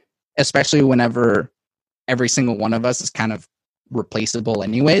machine, especially whenever every single one of us is kind of replaceable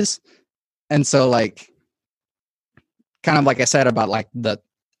anyways. And so like, kind of like I said about like the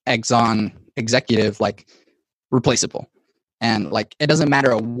Exxon executive, like replaceable. And like, it doesn't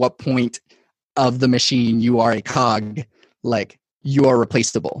matter at what point of the machine you are a cog, like you are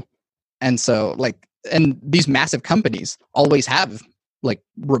replaceable. And so like, and these massive companies always have like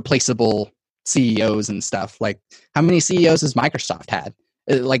replaceable CEOs and stuff. Like how many CEOs has Microsoft had?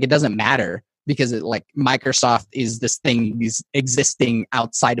 Like it doesn't matter, because it like Microsoft is this thing is existing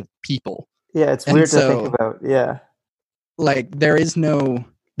outside of people. Yeah, it's weird to think about. Yeah. Like there's no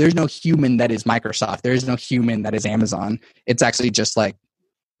human that is Microsoft. There is no human that is Amazon. It's actually just like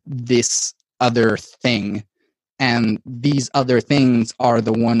this other thing. And these other things are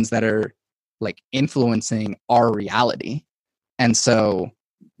the ones that are like influencing our reality. And so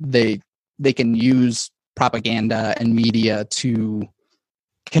they can use propaganda and media to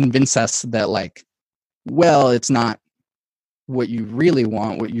convince us that like, well, it's not what you really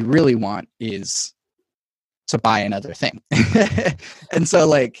want. What you really want is to buy another thing. And so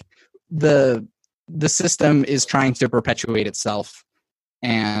like the system is trying to perpetuate itself,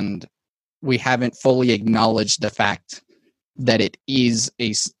 and we haven't fully acknowledged the fact that it is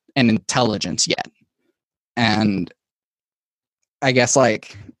an intelligence yet. And I guess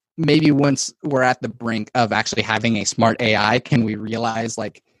like maybe once we're at the brink of actually having a smart AI, can we realize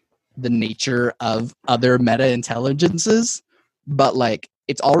like the nature of other meta intelligences? But like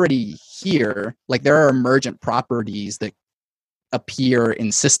it's already here. Like there are emergent properties that appear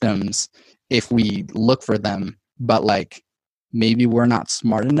in systems if we look for them, but like maybe we're not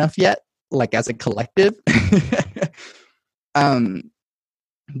smart enough yet, like as a collective.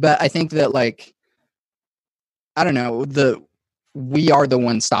 But I think that like, I don't know, we are the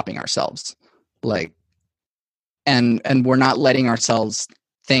ones stopping ourselves. Like, and we're not letting ourselves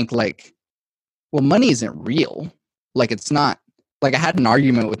think like, well, money isn't real. Like it's not, like I had an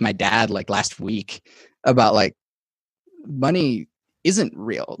argument with my dad like last week about like money isn't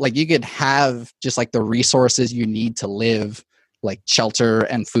real. Like you could have just like the resources you need to live, like shelter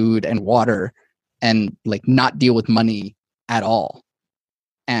and food and water, and like not deal with money at all.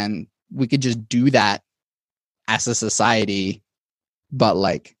 And we could just do that as a society, but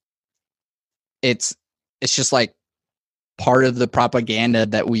like it's just like part of the propaganda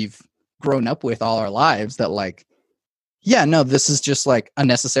that we've grown up with all our lives, that like yeah, no, this is just like a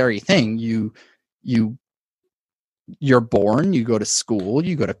necessary thing. You're born, you go to school,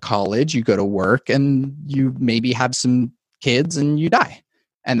 you go to college, you go to work, and you maybe have some kids and you die.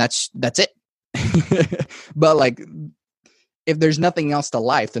 And that's it. But like, if there's nothing else to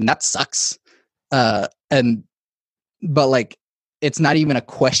life, then that sucks. And but like, it's not even a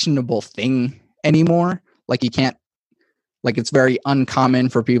questionable thing anymore. Like, you can't, like, it's very uncommon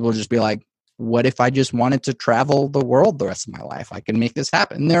for people to just be like, what if I just wanted to travel the world the rest of my life? I can make this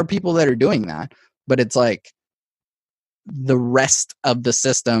happen. And there are people that are doing that, but it's like the rest of the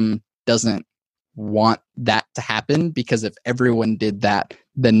system doesn't want that to happen, because if everyone did that,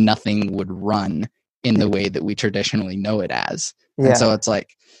 then nothing would run in the way that we traditionally know it as. Yeah. And so it's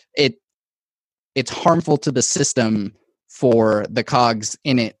like, it's harmful to the system for the cogs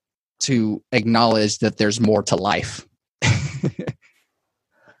in it to acknowledge that there's more to life.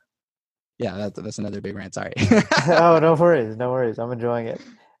 Yeah, that's another big rant. Sorry. Oh, no worries, no worries. I'm enjoying it.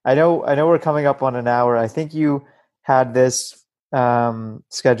 I know we're coming up on an hour. I think you had this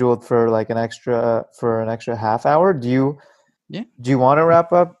scheduled for like an extra half hour. Do you want to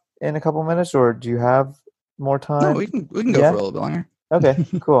wrap up in a couple minutes, or do you have more time? No, we can go for a little bit longer. Okay,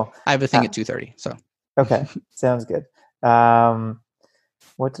 cool. I have a thing at 2:30, so. Okay, sounds good.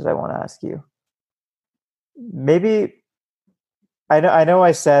 What did I want to ask you? Maybe I know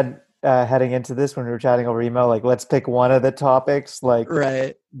I said heading into this when we were chatting over email, like, let's pick one of the topics, like,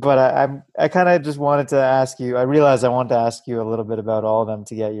 right. But I kind of just wanted to ask you. I realized I wanted to ask you a little bit about all of them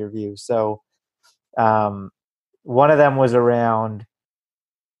to get your view. So, one of them was around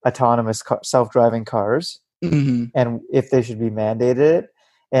autonomous self-driving cars, and if they should be mandated.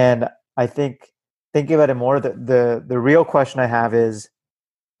 And I think thinking about it more, the real question I have is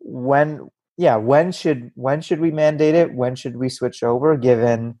when should we mandate it? When should we switch over?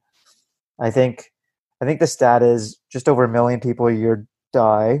 Given, I think the stat is just over 1 million people a year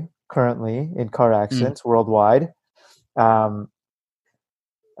die currently in car accidents worldwide. I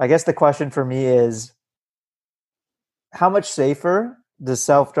guess the question for me is, how much safer does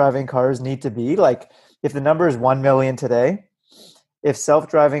self-driving cars need to be? Like, if the number is 1 million today, if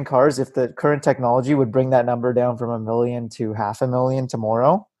self-driving cars, if the current technology would bring that number down from 1 million to 500,000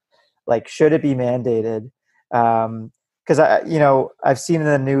 tomorrow, like, should it be mandated? Because I've seen in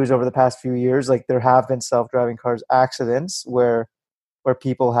the news over the past few years, like, there have been self-driving cars accidents where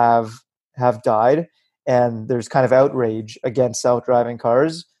people have died, and there's kind of outrage against self-driving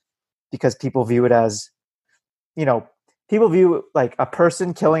cars because people view it as, people view like a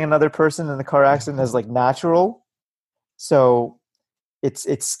person killing another person in a car accident as like natural. So it's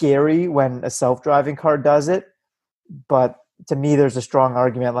scary when a self-driving car does it. But to me, there's a strong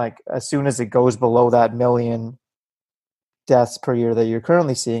argument, like, as soon as it goes below that 1 million deaths per year that you're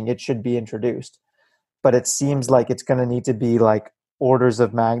currently seeing, it should be introduced. But it seems like it's going to need to be like orders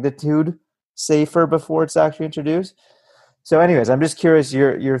of magnitude safer before it's actually introduced. So anyways, I'm just curious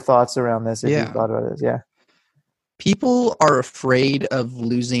your thoughts around this, if you've thought about this. Yeah. People are afraid of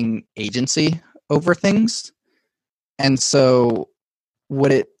losing agency over things. And so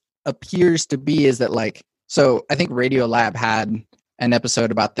what it appears to be is that, like, so I think Radiolab had an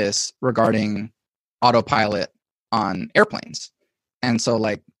episode about this regarding autopilot on airplanes. And so,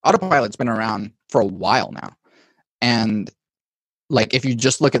 like, autopilot's been around for a while now. And like, if you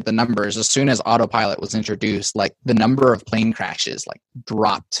just look at the numbers, as soon as autopilot was introduced, like, the number of plane crashes like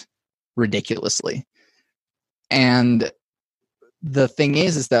dropped ridiculously. And the thing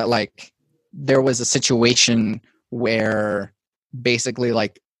is that, like, there was a situation where basically,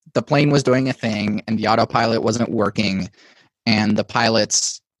 like, the plane was doing a thing and the autopilot wasn't working, and the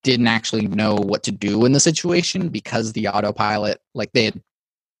pilots didn't actually know what to do in the situation because the autopilot, like, they had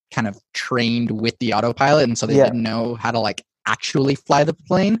kind of trained with the autopilot, and so they didn't know how to, like, actually fly the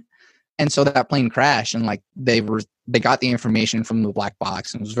plane. And so that plane crashed, and like, they got the information from the black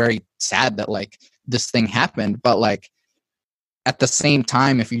box, and it was very sad that, like, this thing happened. But like, at the same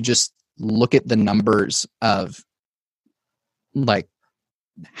time, if you just look at the numbers of like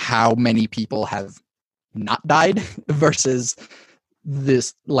how many people have not died versus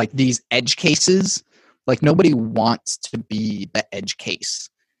this, like, these edge cases, like, nobody wants to be the edge case.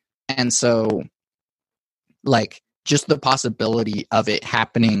 And so, like, just the possibility of it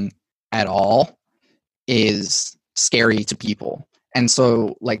happening at all is scary to people. And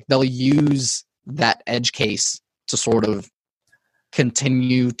so, like, they'll use that edge case to sort of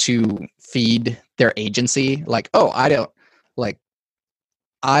continue to feed their agency. Like, oh, I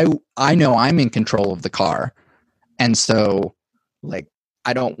know I'm in control of the car. And so, like,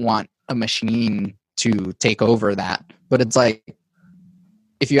 I don't want a machine to take over that. But it's like,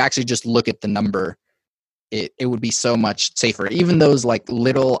 if you actually just look at the number, it would be so much safer. Even those like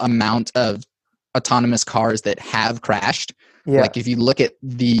little amount of autonomous cars that have crashed, like if you look at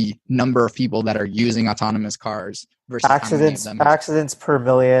the number of people that are using autonomous cars versus accidents per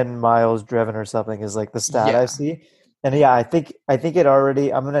million miles driven or something is like the stat I see. And I think it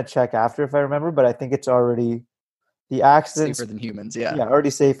already, I'm gonna check after if I remember, but I think it's already the accidents safer than humans. Already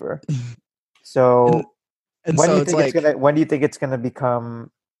safer. So when do you think it's gonna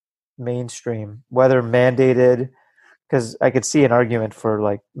become mainstream, whether mandated? Because I could see an argument for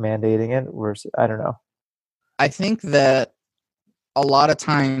like mandating it versus, I don't know. I think that a lot of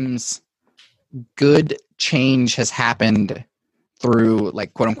times good change has happened through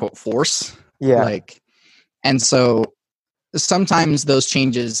like quote unquote force. And so sometimes those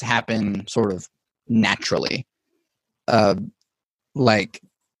changes happen sort of naturally. Like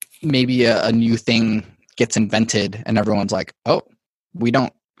maybe a new thing gets invented and everyone's like, oh, we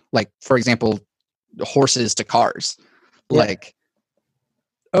don't, like, for example, horses to cars. Like,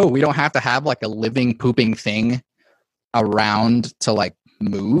 oh, we don't have to have like a living pooping thing around to like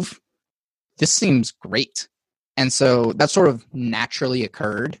move. This seems great. And so that sort of naturally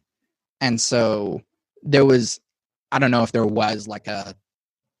occurred. And so there was, I don't know if there was like a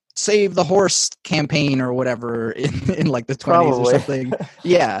save the horse campaign or whatever in like the 20s or something.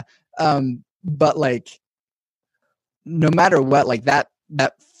 But like, no matter what, like that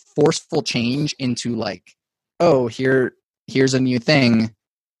forceful change into like, oh, here's a new thing,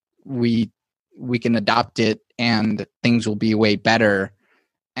 we can adopt it and things will be way better.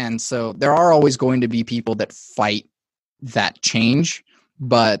 And so there are always going to be people that fight that change,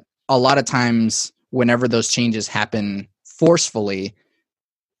 but a lot of times whenever those changes happen forcefully,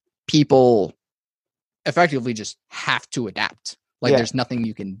 people effectively just have to adapt. Like there's nothing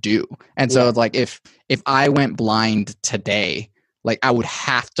you can do. And so it's like if I went blind today, like I would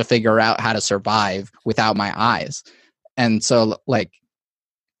have to figure out how to survive without my eyes. And so like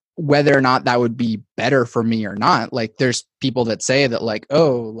whether or not that would be better for me or not, like there's people that say that like,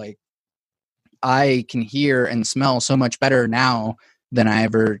 oh, like I can hear and smell so much better now than I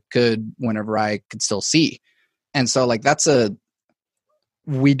ever could whenever I could still see. And so like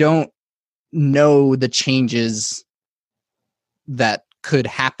we don't know the changes that could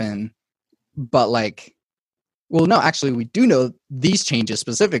happen, but like, well, no, actually we do know these changes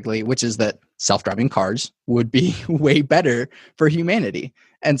specifically, which is that self-driving cars would be way better for humanity.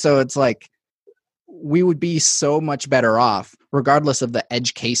 And so it's like, we would be so much better off regardless of the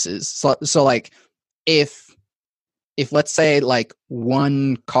edge cases. So like if let's say like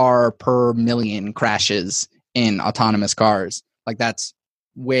one car per million crashes in autonomous cars, like that's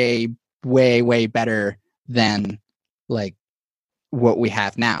way, way, way better than like what we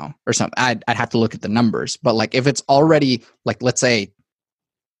have now or something. I'd have to look at the numbers, but like if it's already like, let's say,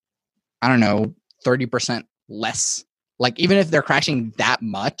 I don't know, 30% less, like even if they're crashing that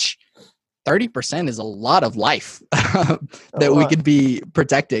much, 30% is a lot of life that we could be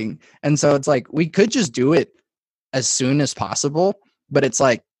protecting. And so it's like, we could just do it as soon as possible, but it's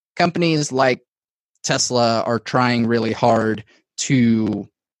like companies like Tesla are trying really hard to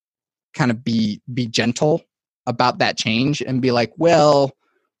kind of be gentle about that change and be like, well,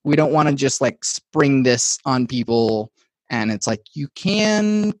 we don't want to just like spring this on people. And it's like, you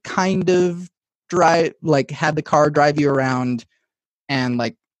can kind of drive, like have the car drive you around. And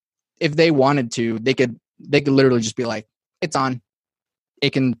like, if they wanted to, they could literally just be like, it's on.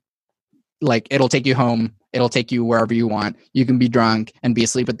 It can, like, it'll take you home. It'll take you wherever you want. You can be drunk and be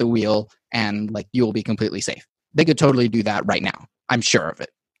asleep at the wheel and like, you will be completely safe. They could totally do that right now. I'm sure of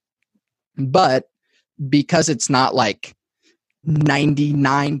it. But because it's not like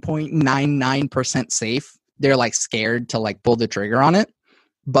 99.99% safe, they're like scared to like pull the trigger on it.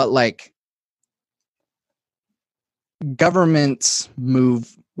 But like governments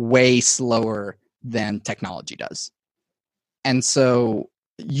move way slower than technology does. And so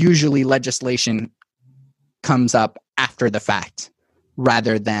usually legislation comes up after the fact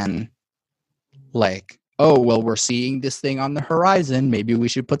rather than like, oh, well, we're seeing this thing on the horizon. Maybe we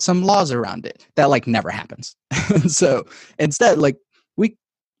should put some laws around it. That like never happens. So instead, like we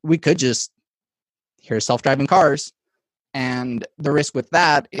could just, here's self-driving cars. And the risk with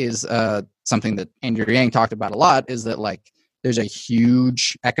that is something that Andrew Yang talked about a lot, is that like there's a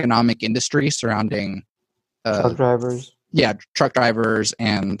huge economic industry surrounding truck drivers. Yeah, truck drivers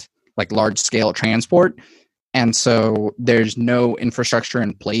and like large scale transport. And so there's no infrastructure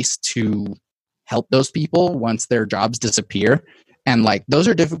in place to help those people once their jobs disappear. And like those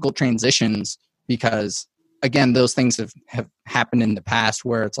are difficult transitions because again, those things have happened in the past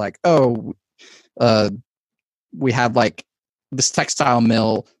where it's like, oh, we have like this textile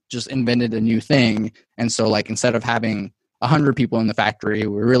mill just invented a new thing. And so like instead of having 100 people in the factory,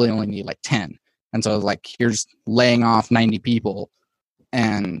 we really only need like 10. And so like here's laying off 90 people,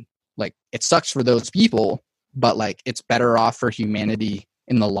 and like it sucks for those people, but like it's better off for humanity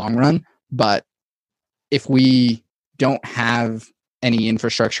in the long run. But if we don't have any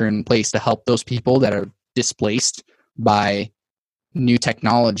infrastructure in place to help those people that are displaced by new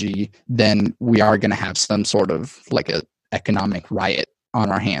technology, then we are going to have some sort of like a economic riot on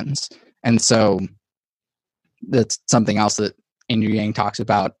our hands. And so that's something else that Andrew Yang talks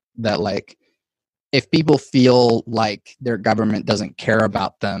about, that like if people feel like their government doesn't care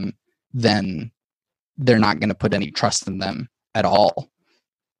about them, then they're not going to put any trust in them at all.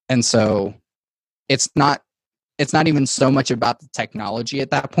 And so it's not even so much about the technology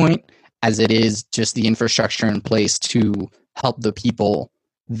at that point as it is just the infrastructure in place to help the people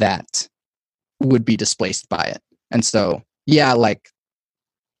that would be displaced by it. And so, yeah, like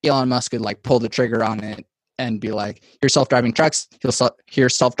Elon Musk could like pull the trigger on it and be like, here's self-driving trucks,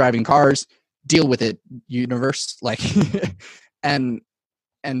 here's self-driving cars, deal with it, universe. Like, and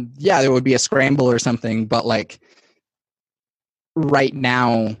yeah, there would be a scramble or something, but like right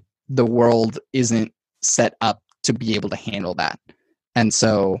now, the world isn't set up to be able to handle that. And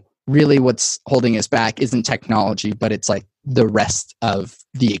so really what's holding us back isn't technology, but it's like the rest of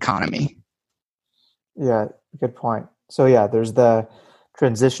the economy. Yeah, good point. So yeah, there's the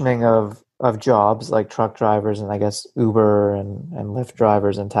transitioning of jobs like truck drivers and I guess Uber and Lyft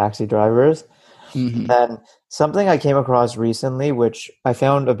drivers and taxi drivers. Mm-hmm. Then something I came across recently, which I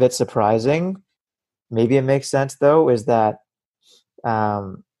found a bit surprising, maybe it makes sense though, is that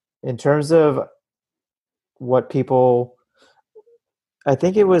in terms of what people, I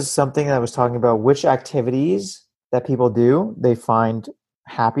think it was something that was talking about which activities that people do they find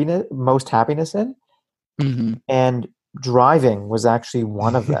most happiness in. Mm-hmm. And driving was actually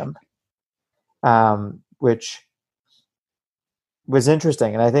one of them, which was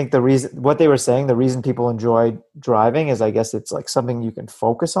interesting. And I think the reason people enjoy driving is, I guess, it's like something you can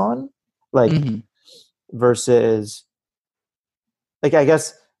focus on, like versus, like, I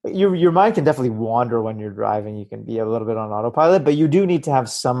guess your mind can definitely wander when you're driving. You can be a little bit on autopilot, but you do need to have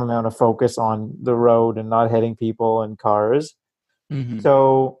some amount of focus on the road and not hitting people and cars.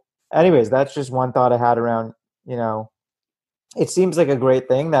 So anyways, that's just one thought I had around, it seems like a great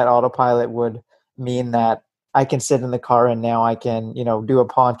thing that autopilot would mean that I can sit in the car and now I can, do a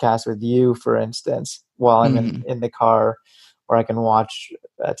podcast with you, for instance, while I'm in the car, or I can watch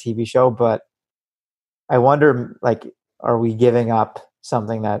a TV show. But I wonder, like, are we giving up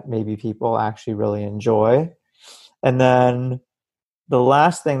something that maybe people actually really enjoy? And then the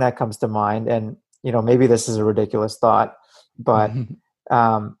last thing that comes to mind, and, maybe this is a ridiculous thought, but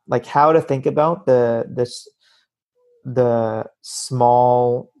like how to think about the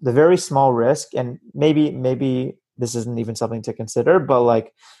very small risk, and maybe this isn't even something to consider, but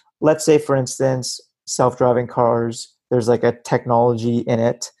like, let's say for instance, self-driving cars, there's like a technology in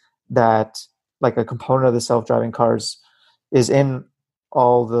it that, like, a component of the self-driving cars is in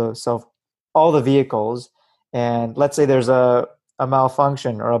all the vehicles, and let's say there's a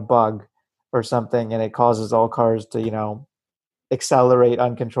malfunction or a bug or something, and it causes all cars to accelerate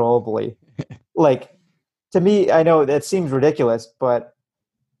uncontrollably. Like, to me, I know that seems ridiculous, but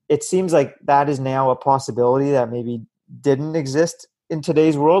it seems like that is now a possibility that maybe didn't exist in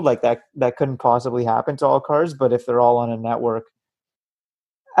today's world. Like that couldn't possibly happen to all cars, but if they're all on a network,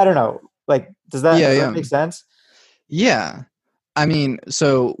 I don't know. Like, does that make sense? Yeah. I mean,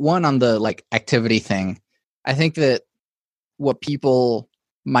 so one, on the like activity thing, I think that what people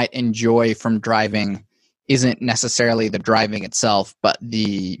might enjoy from driving isn't necessarily the driving itself, but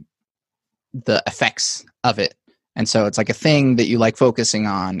the effects of it. And so it's like a thing that you like focusing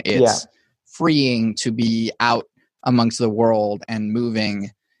on. It's freeing to be out amongst the world and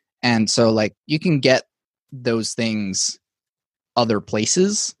moving. And so like you can get those things other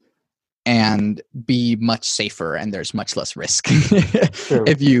places and be much safer, and there's much less risk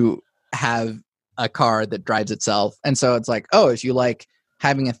if you have a car that drives itself. And so it's like, oh, if you like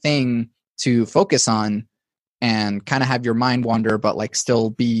having a thing to focus on and kind of have your mind wander, but like still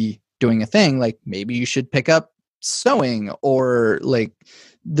be doing a thing, like maybe you should pick up sewing or like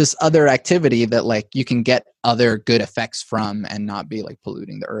this other activity that like you can get other good effects from and not be like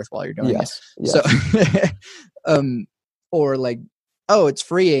polluting the earth while you're doing it. So or like, oh, it's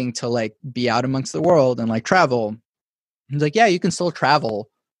freeing to like be out amongst the world and like travel. It's like, yeah, you can still travel,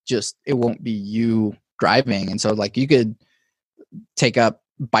 just it won't be you driving. And so like you could take up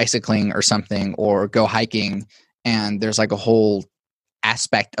bicycling or something, or go hiking, and there's like a whole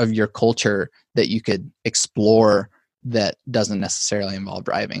aspect of your culture that you could explore that doesn't necessarily involve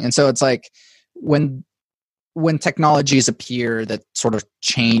driving. And so it's like when technologies appear that sort of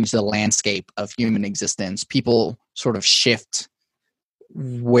change the landscape of human existence, people sort of shift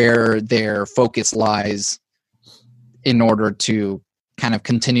where their focus lies in order to kind of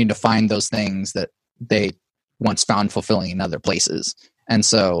continue to find those things that they once found fulfilling in other places. And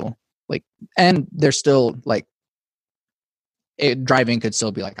so like, and they're still like, driving could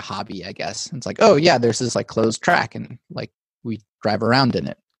still be like a hobby, I guess. It's like, oh yeah, there's this like closed track and like we drive around in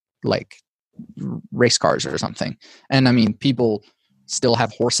it like race cars or something. And I mean, people still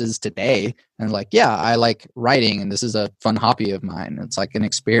have horses today and like, yeah, I like riding and this is a fun hobby of mine. It's like an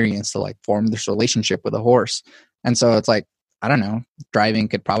experience to like form this relationship with a horse. And so it's like, I don't know, driving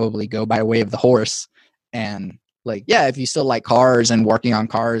could probably go by way of the horse. And like, yeah, if you still like cars and working on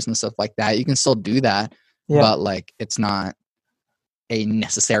cars and stuff like that, you can still do that. Yeah. But like, it's not a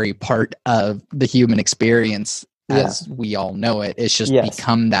necessary part of the human experience as we all know it. It's just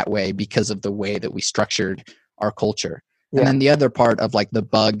become that way because of the way that we structured our culture. And then the other part of like the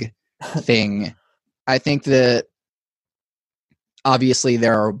bug thing, I think that obviously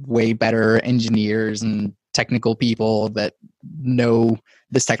there are way better engineers and technical people that know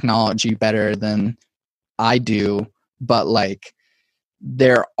this technology better than I do, but like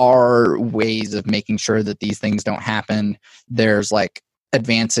there are ways of making sure that these things don't happen. There's like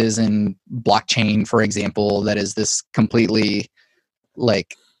advances in blockchain, for example, that is this completely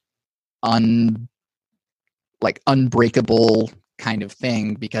like unbreakable kind of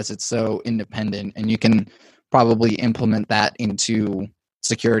thing because it's so independent, and you can probably implement that into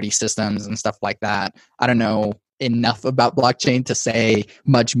security systems and stuff like that. I don't know enough about blockchain to say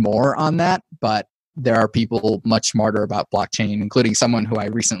much more on that, but there are people much smarter about blockchain, including someone who I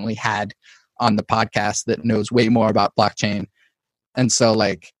recently had on the podcast that knows way more about blockchain. And so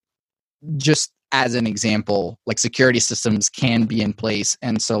like, just as an example, like security systems can be in place.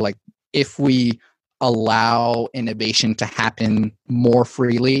 And so like, if we allow innovation to happen more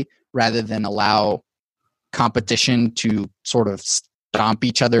freely rather than allow competition to sort of stomp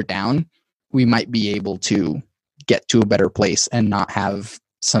each other down, we might be able to get to a better place and not have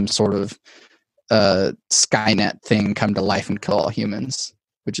some sort of Skynet thing come to life and kill all humans,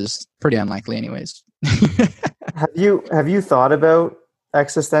 which is pretty unlikely anyways. Have you thought about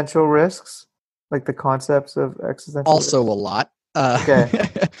existential risks, like the concepts of existential risks? A lot. Okay.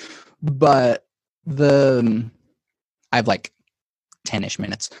 But I have like 10-ish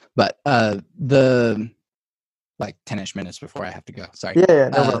minutes, but the like 10-ish minutes before I have to go. Sorry. Yeah,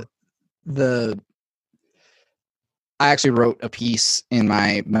 no problem. I actually wrote a piece in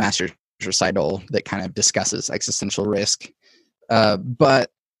my master's recital that kind of discusses existential risk. But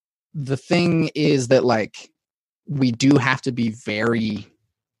the thing is that like, we do have to be very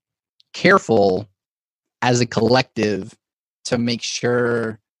careful as a collective to make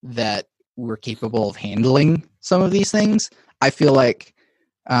sure that we're capable of handling some of these things. I feel like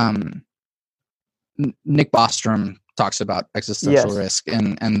Nick Bostrom talks about existential risk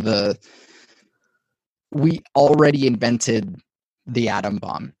and we already invented the atom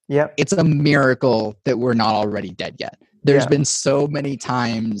bomb. Yep. It's a miracle that we're not already dead yet. There's been so many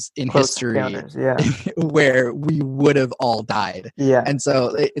times in history where we would have all died. Yeah. And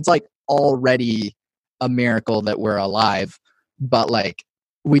so it's like already a miracle that we're alive. But like,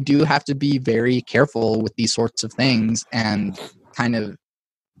 we do have to be very careful with these sorts of things and kind of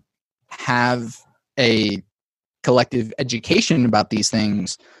have a collective education about these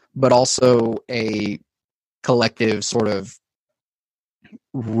things, but also a collective sort of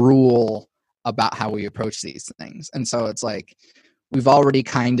rule about how we approach these things. And so it's like, we've already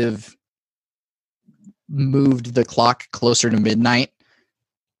kind of moved the clock closer to midnight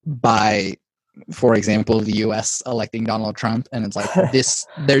by, for example, the US electing Donald Trump. And it's like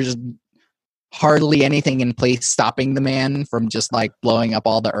there's hardly anything in place stopping the man from just like blowing up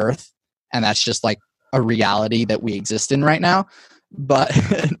all the earth. And that's just like a reality that we exist in right now. But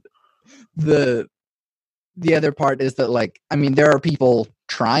the other part is that like, I mean, there are people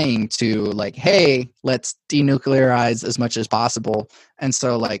trying to like, hey, let's denuclearize as much as possible. And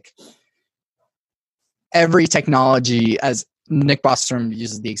so like, every technology, as Nick Bostrom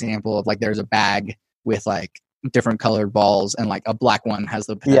uses the example of like, there's a bag with like different colored balls and like a black one has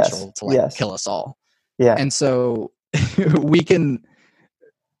the potential to like kill us all. Yeah. And so we don't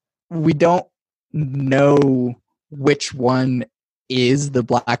know which one is the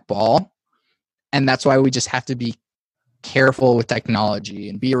black ball. And that's why we just have to be careful with technology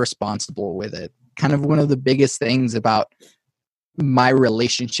and be responsible with it. Kind of one of the biggest things about my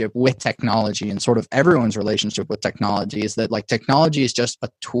relationship with technology and sort of everyone's relationship with technology is that like, technology is just a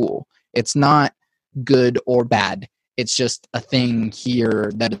tool. It's not good or bad. It's just a thing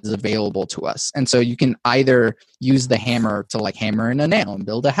here that is available to us. And so you can either use the hammer to like hammer in a nail and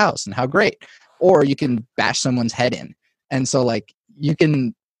build a house, and how great, or you can bash someone's head in. And so like you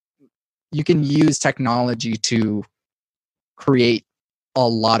can use technology to create a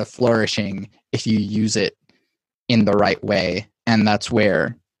lot of flourishing if you use it in the right way. And that's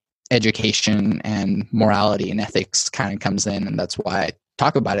where education and morality and ethics kind of comes in. And that's why I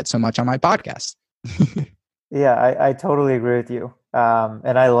talk about it so much on my podcast. Yeah, I totally agree with you.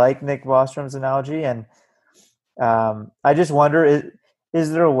 And I like Nick Bostrom's analogy. And I just wonder,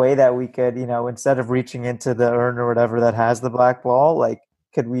 is there a way that we could, instead of reaching into the urn or whatever that has the black ball, like,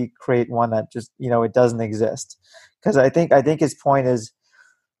 could we create one that just, it doesn't exist? Because I think his point is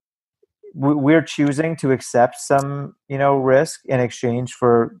we're choosing to accept some, risk in exchange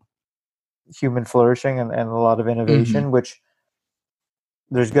for human flourishing and a lot of innovation, which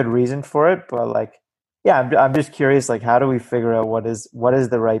there's good reason for it. But like, yeah, I'm just curious, like, how do we figure out what is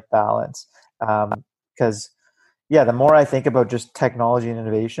the right balance? Because the more I think about just technology and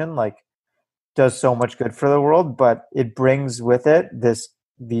innovation, like, does so much good for the world, but it brings with it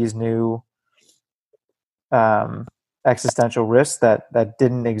these new existential risks that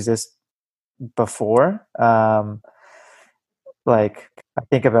didn't exist before. Like, I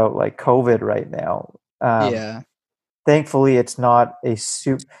think about like COVID right now. Thankfully, it's not a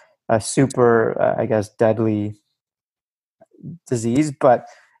super, I guess, deadly disease, but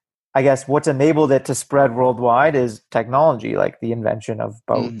I guess what's enabled it to spread worldwide is technology, like the invention of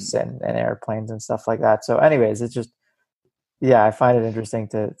boats and airplanes and stuff like that. So anyways, it's just, I find it interesting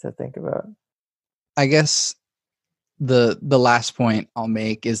to think about. I guess the last point I'll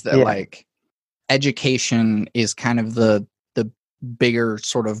make is that like education is kind of the bigger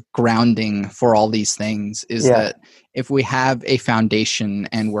sort of grounding for all these things, is that if we have a foundation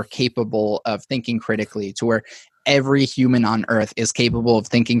and we're capable of thinking critically, to where every human on earth is capable of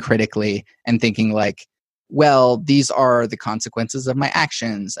thinking critically and thinking like, well, these are the consequences of my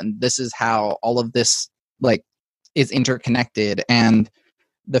actions, and this is how all of this like is interconnected. And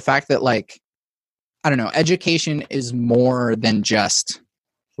the fact that like, I don't know, education is more than just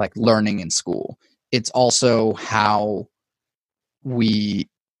like learning in school. It's also how we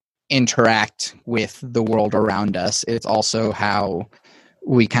interact with the world around us. It's also how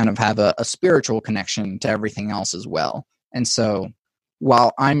we kind of have a spiritual connection to everything else as well. And so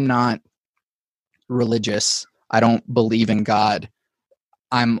while I'm not religious, I don't believe in God,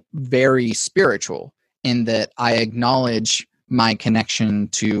 I'm very spiritual in that I acknowledge my connection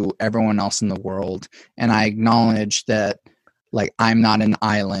to everyone else in the world. And I acknowledge that like I'm not an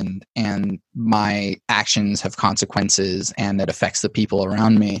island and my actions have consequences and that affects the people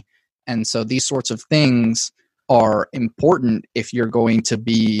around me. And so these sorts of things are important if you're going to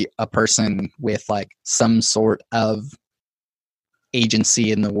be a person with like some sort of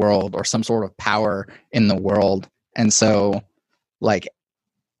agency in the world or some sort of power in the world. And so like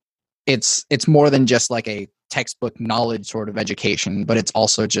it's more than just like a textbook knowledge sort of education, but it's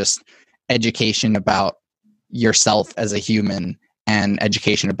also just education about yourself as a human and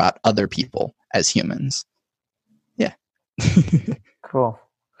education about other people as humans. Yeah. Cool.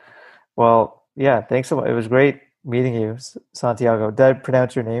 Well, thanks so much. It was great meeting you, Santiago. Did I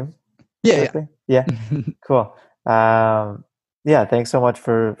pronounce your name correctly? Yeah. Cool. Thanks so much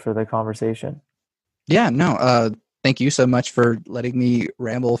for the conversation. Thank you so much for letting me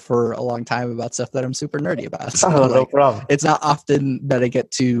ramble for a long time about stuff that I'm super nerdy about. So, no problem. It's not often that I get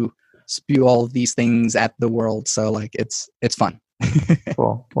to spew all of these things at the world, so like it's fun.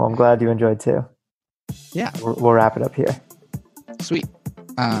 Cool. Well, I'm glad you enjoyed too. Yeah, we'll wrap it up here. Sweet.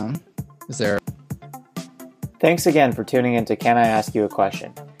 Is there? Thanks again for tuning in to Can I Ask You a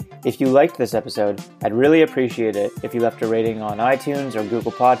Question? If you liked this episode, I'd really appreciate it if you left a rating on iTunes or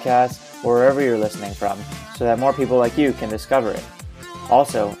Google Podcasts or wherever you're listening from, so that more people like you can discover it.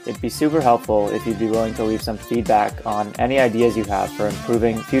 Also, it'd be super helpful if you'd be willing to leave some feedback on any ideas you have for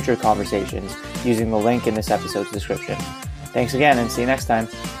improving future conversations using the link in this episode's description. Thanks again, and see you next time.